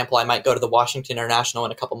for example, I might go to the Washington International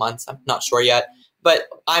in a couple months. I'm not sure yet, but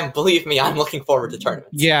believe me, I'm looking forward to tournaments.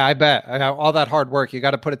 Yeah, I bet. All that hard work, you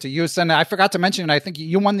got to put it to use. And I forgot to mention, I think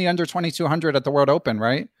you won the under 2200 at the World Open,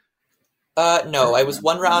 right? No, I was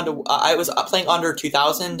one round. I was playing under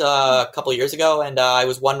 2000 a couple of years ago, and I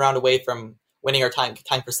was one round away from winning our time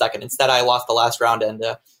per second. Instead, I lost the last round, and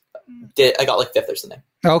I got like 5th or something.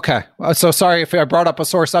 Okay, so sorry if I brought up a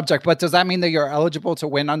sore subject, but does that mean that you're eligible to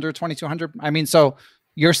win under 2200? I mean, so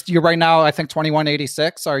you're right now, I think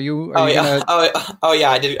 2186. Are you? Yeah. Oh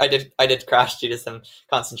yeah. I did crash due to some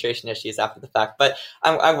concentration issues after the fact, but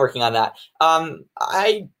I'm working on that.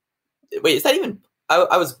 Wait, is that even?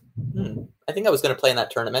 I think I was going to play in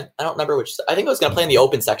that tournament. I don't remember which. I think I was going to play in the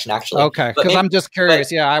open section, actually. Okay, because I'm just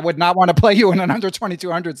curious. I would not want to play you in an under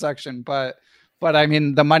 2200 section, but I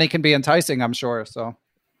mean, the money can be enticing, I'm sure. So.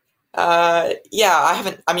 Yeah, I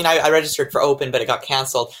haven't. I mean, I registered for open, but it got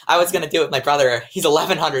canceled. I was going to do it with my brother. He's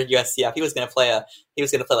 1100 USCF. He was going to play like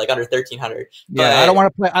under 1300. Yeah, I don't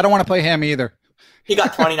want to play him either. He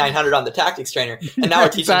got 2900 on the tactics trainer, and now we're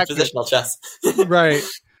teaching positional chess. Right.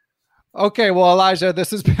 Okay, well, Elijah,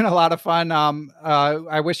 this has been a lot of fun.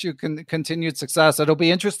 I wish you continued success. It'll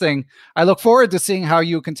be interesting. I look forward to seeing how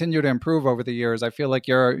you continue to improve over the years. I feel like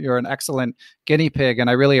you're an excellent guinea pig, and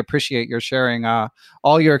I really appreciate your sharing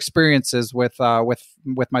all your experiences with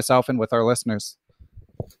myself and with our listeners.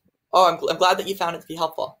 Oh, I'm glad that you found it to be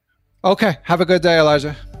helpful. Okay, have a good day,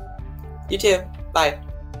 Elijah. You too. Bye.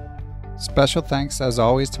 Special thanks, as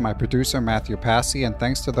always, to my producer, Matthew Passy, and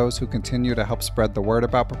thanks to those who continue to help spread the word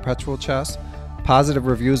about Perpetual Chess. Positive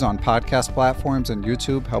reviews on podcast platforms and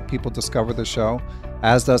YouTube help people discover the show,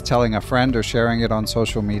 as does telling a friend or sharing it on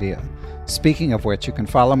social media. Speaking of which, you can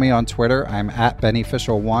follow me on Twitter. I'm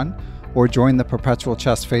 @BennyFischel1, or join the Perpetual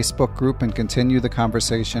Chess Facebook group and continue the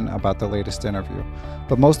conversation about the latest interview.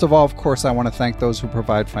 But most of all, of course, I want to thank those who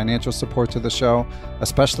provide financial support to the show,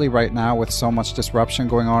 especially right now with so much disruption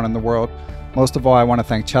going on in the world. Most of all, I want to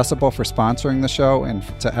thank Chessable for sponsoring the show, and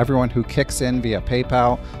to everyone who kicks in via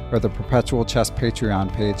PayPal or the Perpetual Chess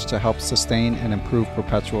Patreon page to help sustain and improve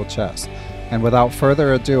Perpetual Chess. And without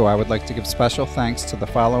further ado, I would like to give special thanks to the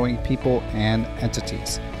following people and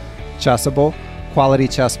entities: Chessable, Quality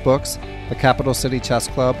Chess Books, the Capital City Chess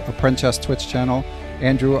Club, a Princhess Twitch channel,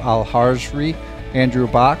 Andrew Al-Harjri, Andrew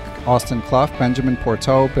Bach, Austin Clough, Benjamin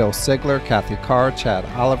Porteau, Bill Sigler, Kathy Carr, Chad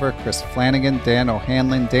Oliver, Chris Flanagan, Dan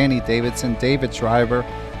O'Hanlon, Danny Davidson, David Shriver.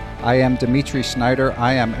 I am Dimitri Schneider.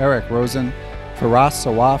 I am Eric Rosen, Firas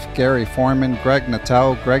Sawaf, Gary Foreman, Greg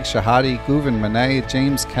Natel, Greg Shahadi, Guven Manet,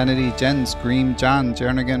 James Kennedy, Jen Scream, John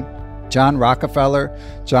Jernigan, John Rockefeller,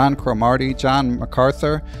 John Cromarty, John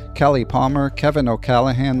MacArthur, Kelly Palmer, Kevin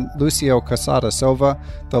O'Callahan, Lucio Casada Silva,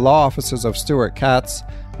 the law offices of Stuart Katz,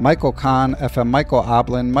 Michael Kahn, FM Michael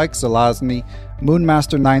Oblin, Mike Zelazny,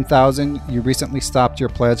 Moonmaster 9000, you recently stopped your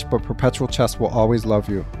pledge, but Perpetual Chess will always love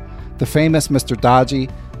you. The famous Mr. Dodgy,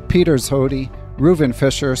 Peter Zhody, Reuven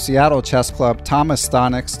Fisher, Seattle Chess Club, Thomas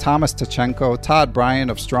Stonix, Thomas Tachenko, Todd Bryan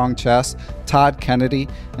of Strong Chess, Todd Kennedy,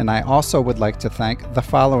 and I also would like to thank the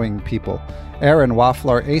following people: Aaron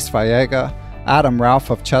Waffler, Ace Vallega, Adam Ralph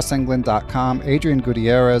of ChessEngland.com, Adrian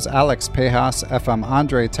Gutierrez, Alex Pejas, FM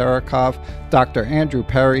Andrei Terakov, Dr. Andrew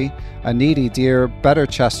Perry, Aniti Deer, Better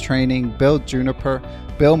Chess Training, Bill Juniper,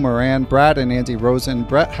 Bill Moran, Brad and Andy Rosen,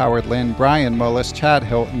 Brett Howard Lynn, Brian Mullis, Chad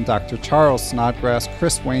Hilton, Dr. Charles Snodgrass,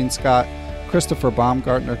 Chris Wainscott, Christopher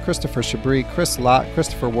Baumgartner, Christopher Chabris, Chris Lott,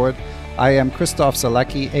 Christopher Wood. I am Christoph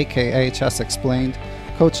Zalecki, aka Chess Explained,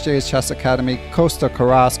 Coach J's Chess Academy, Costa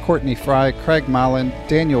Carras, Courtney Fry, Craig Mallon,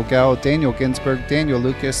 Daniel Gell, Daniel Ginsberg, Daniel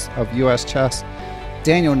Lucas of US Chess,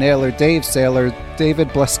 Daniel Naylor, Dave Saylor, David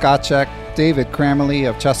Bleskacek, David Cramley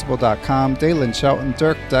of Chessable.com, Dalen Shelton,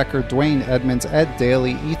 Dirk Decker, Dwayne Edmonds, Ed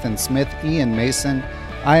Daly, Ethan Smith, Ian Mason,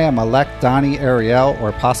 I Am Elect, Donnie Ariel,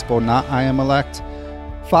 or possible not I Am Elect,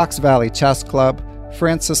 Fox Valley Chess Club,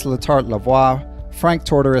 Francis Letarte Lavoie, Frank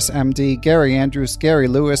Tortoris, MD, Gary Andrews, Gary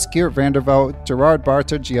Lewis, Geert Vanderveld, Gerard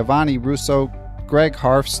Barter, Giovanni Russo, Greg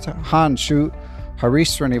Harfst, Han Schut,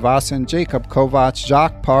 Harish Srinivasan, Jacob Kovac,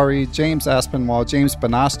 Jacques Pari, James Aspinwall, James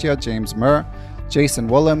Benastia, James Murr, Jason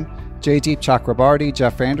Woolham, Jaydeep Chakrabarty,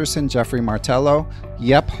 Jeff Anderson, Jeffrey Martello,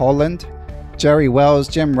 Yep Holland, Jerry Wells,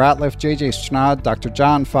 Jim Ratliff, JJ Schnod, Dr.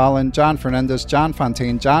 John Fallon, John Fernandez, John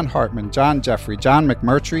Fontaine, John Hartman, John Jeffrey, John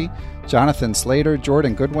McMurtry, Jonathan Slater,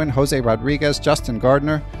 Jordan Goodwin, Jose Rodriguez, Justin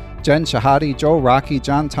Gardner, Jen Shahadi, Joe Rocky,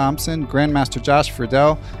 John Thompson, Grandmaster Josh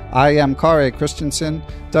Friedel, I am Kare Christensen,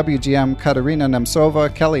 WGM Katerina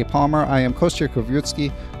Nemtsova, Kelly Palmer, I am Kostya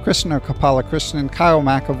Kovyutsky, Krishna Kapala Krishnan, Kyle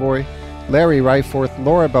McAvoy, Larry Ryforth,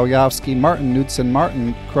 Laura Belyavsky, Martin Knudsen,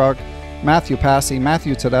 Martin Krug, Matthew Passy,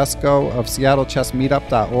 Matthew Tedesco of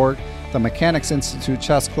SeattleChessMeetup.org, the Mechanics Institute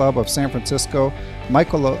Chess Club of San Francisco,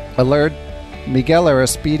 Michael Allard, Miguel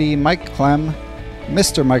Aristide, Mike Clem,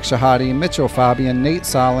 Mr. Mike Shahadi, Mitchell Fabian, Nate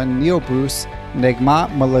Solin, Neil Bruce, Negmat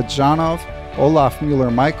Malajanov, Olaf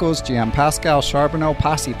Mueller-Michaels, GM Pascal Charbonneau,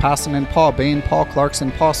 Pasi Passanen, Paul Bain, Paul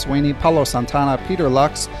Clarkson, Paul Sweeney, Paulo Santana, Peter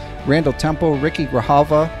Lux, Randall Temple, Ricky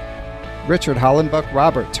Grijalva, Richard Hollenbuck,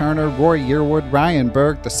 Robert Turner, Roy Yearwood, Ryan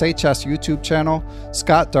Berg, the Say Chess YouTube channel,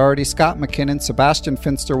 Scott Doherty, Scott McKinnon, Sebastian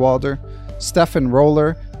Finsterwalder, Stefan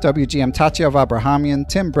Roller, WGM Tatyev Abrahamian,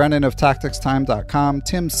 Tim Brennan of TacticsTime.com,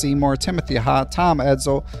 Tim Seymour, Timothy Ha, Tom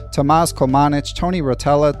Edsel, Tomas Komanich, Tony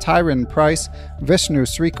Rotella, Tyron Price, Vishnu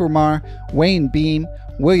Srikumar, Wayne Beam,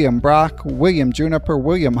 William Brock, William Juniper,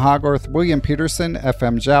 William Hogarth, William Peterson,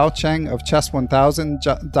 FM Zhao Cheng of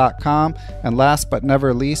Chess1000.com, and last but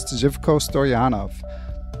never least, Zhivko Stoyanov.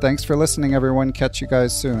 Thanks for listening, everyone. Catch you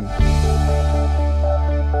guys soon.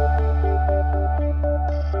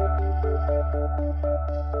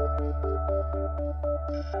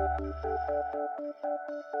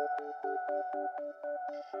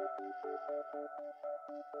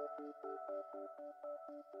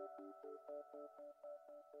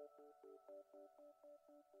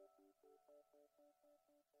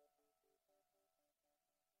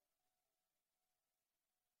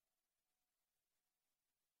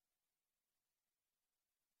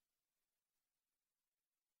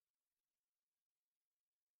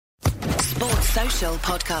 Sports Social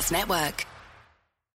Podcast Network.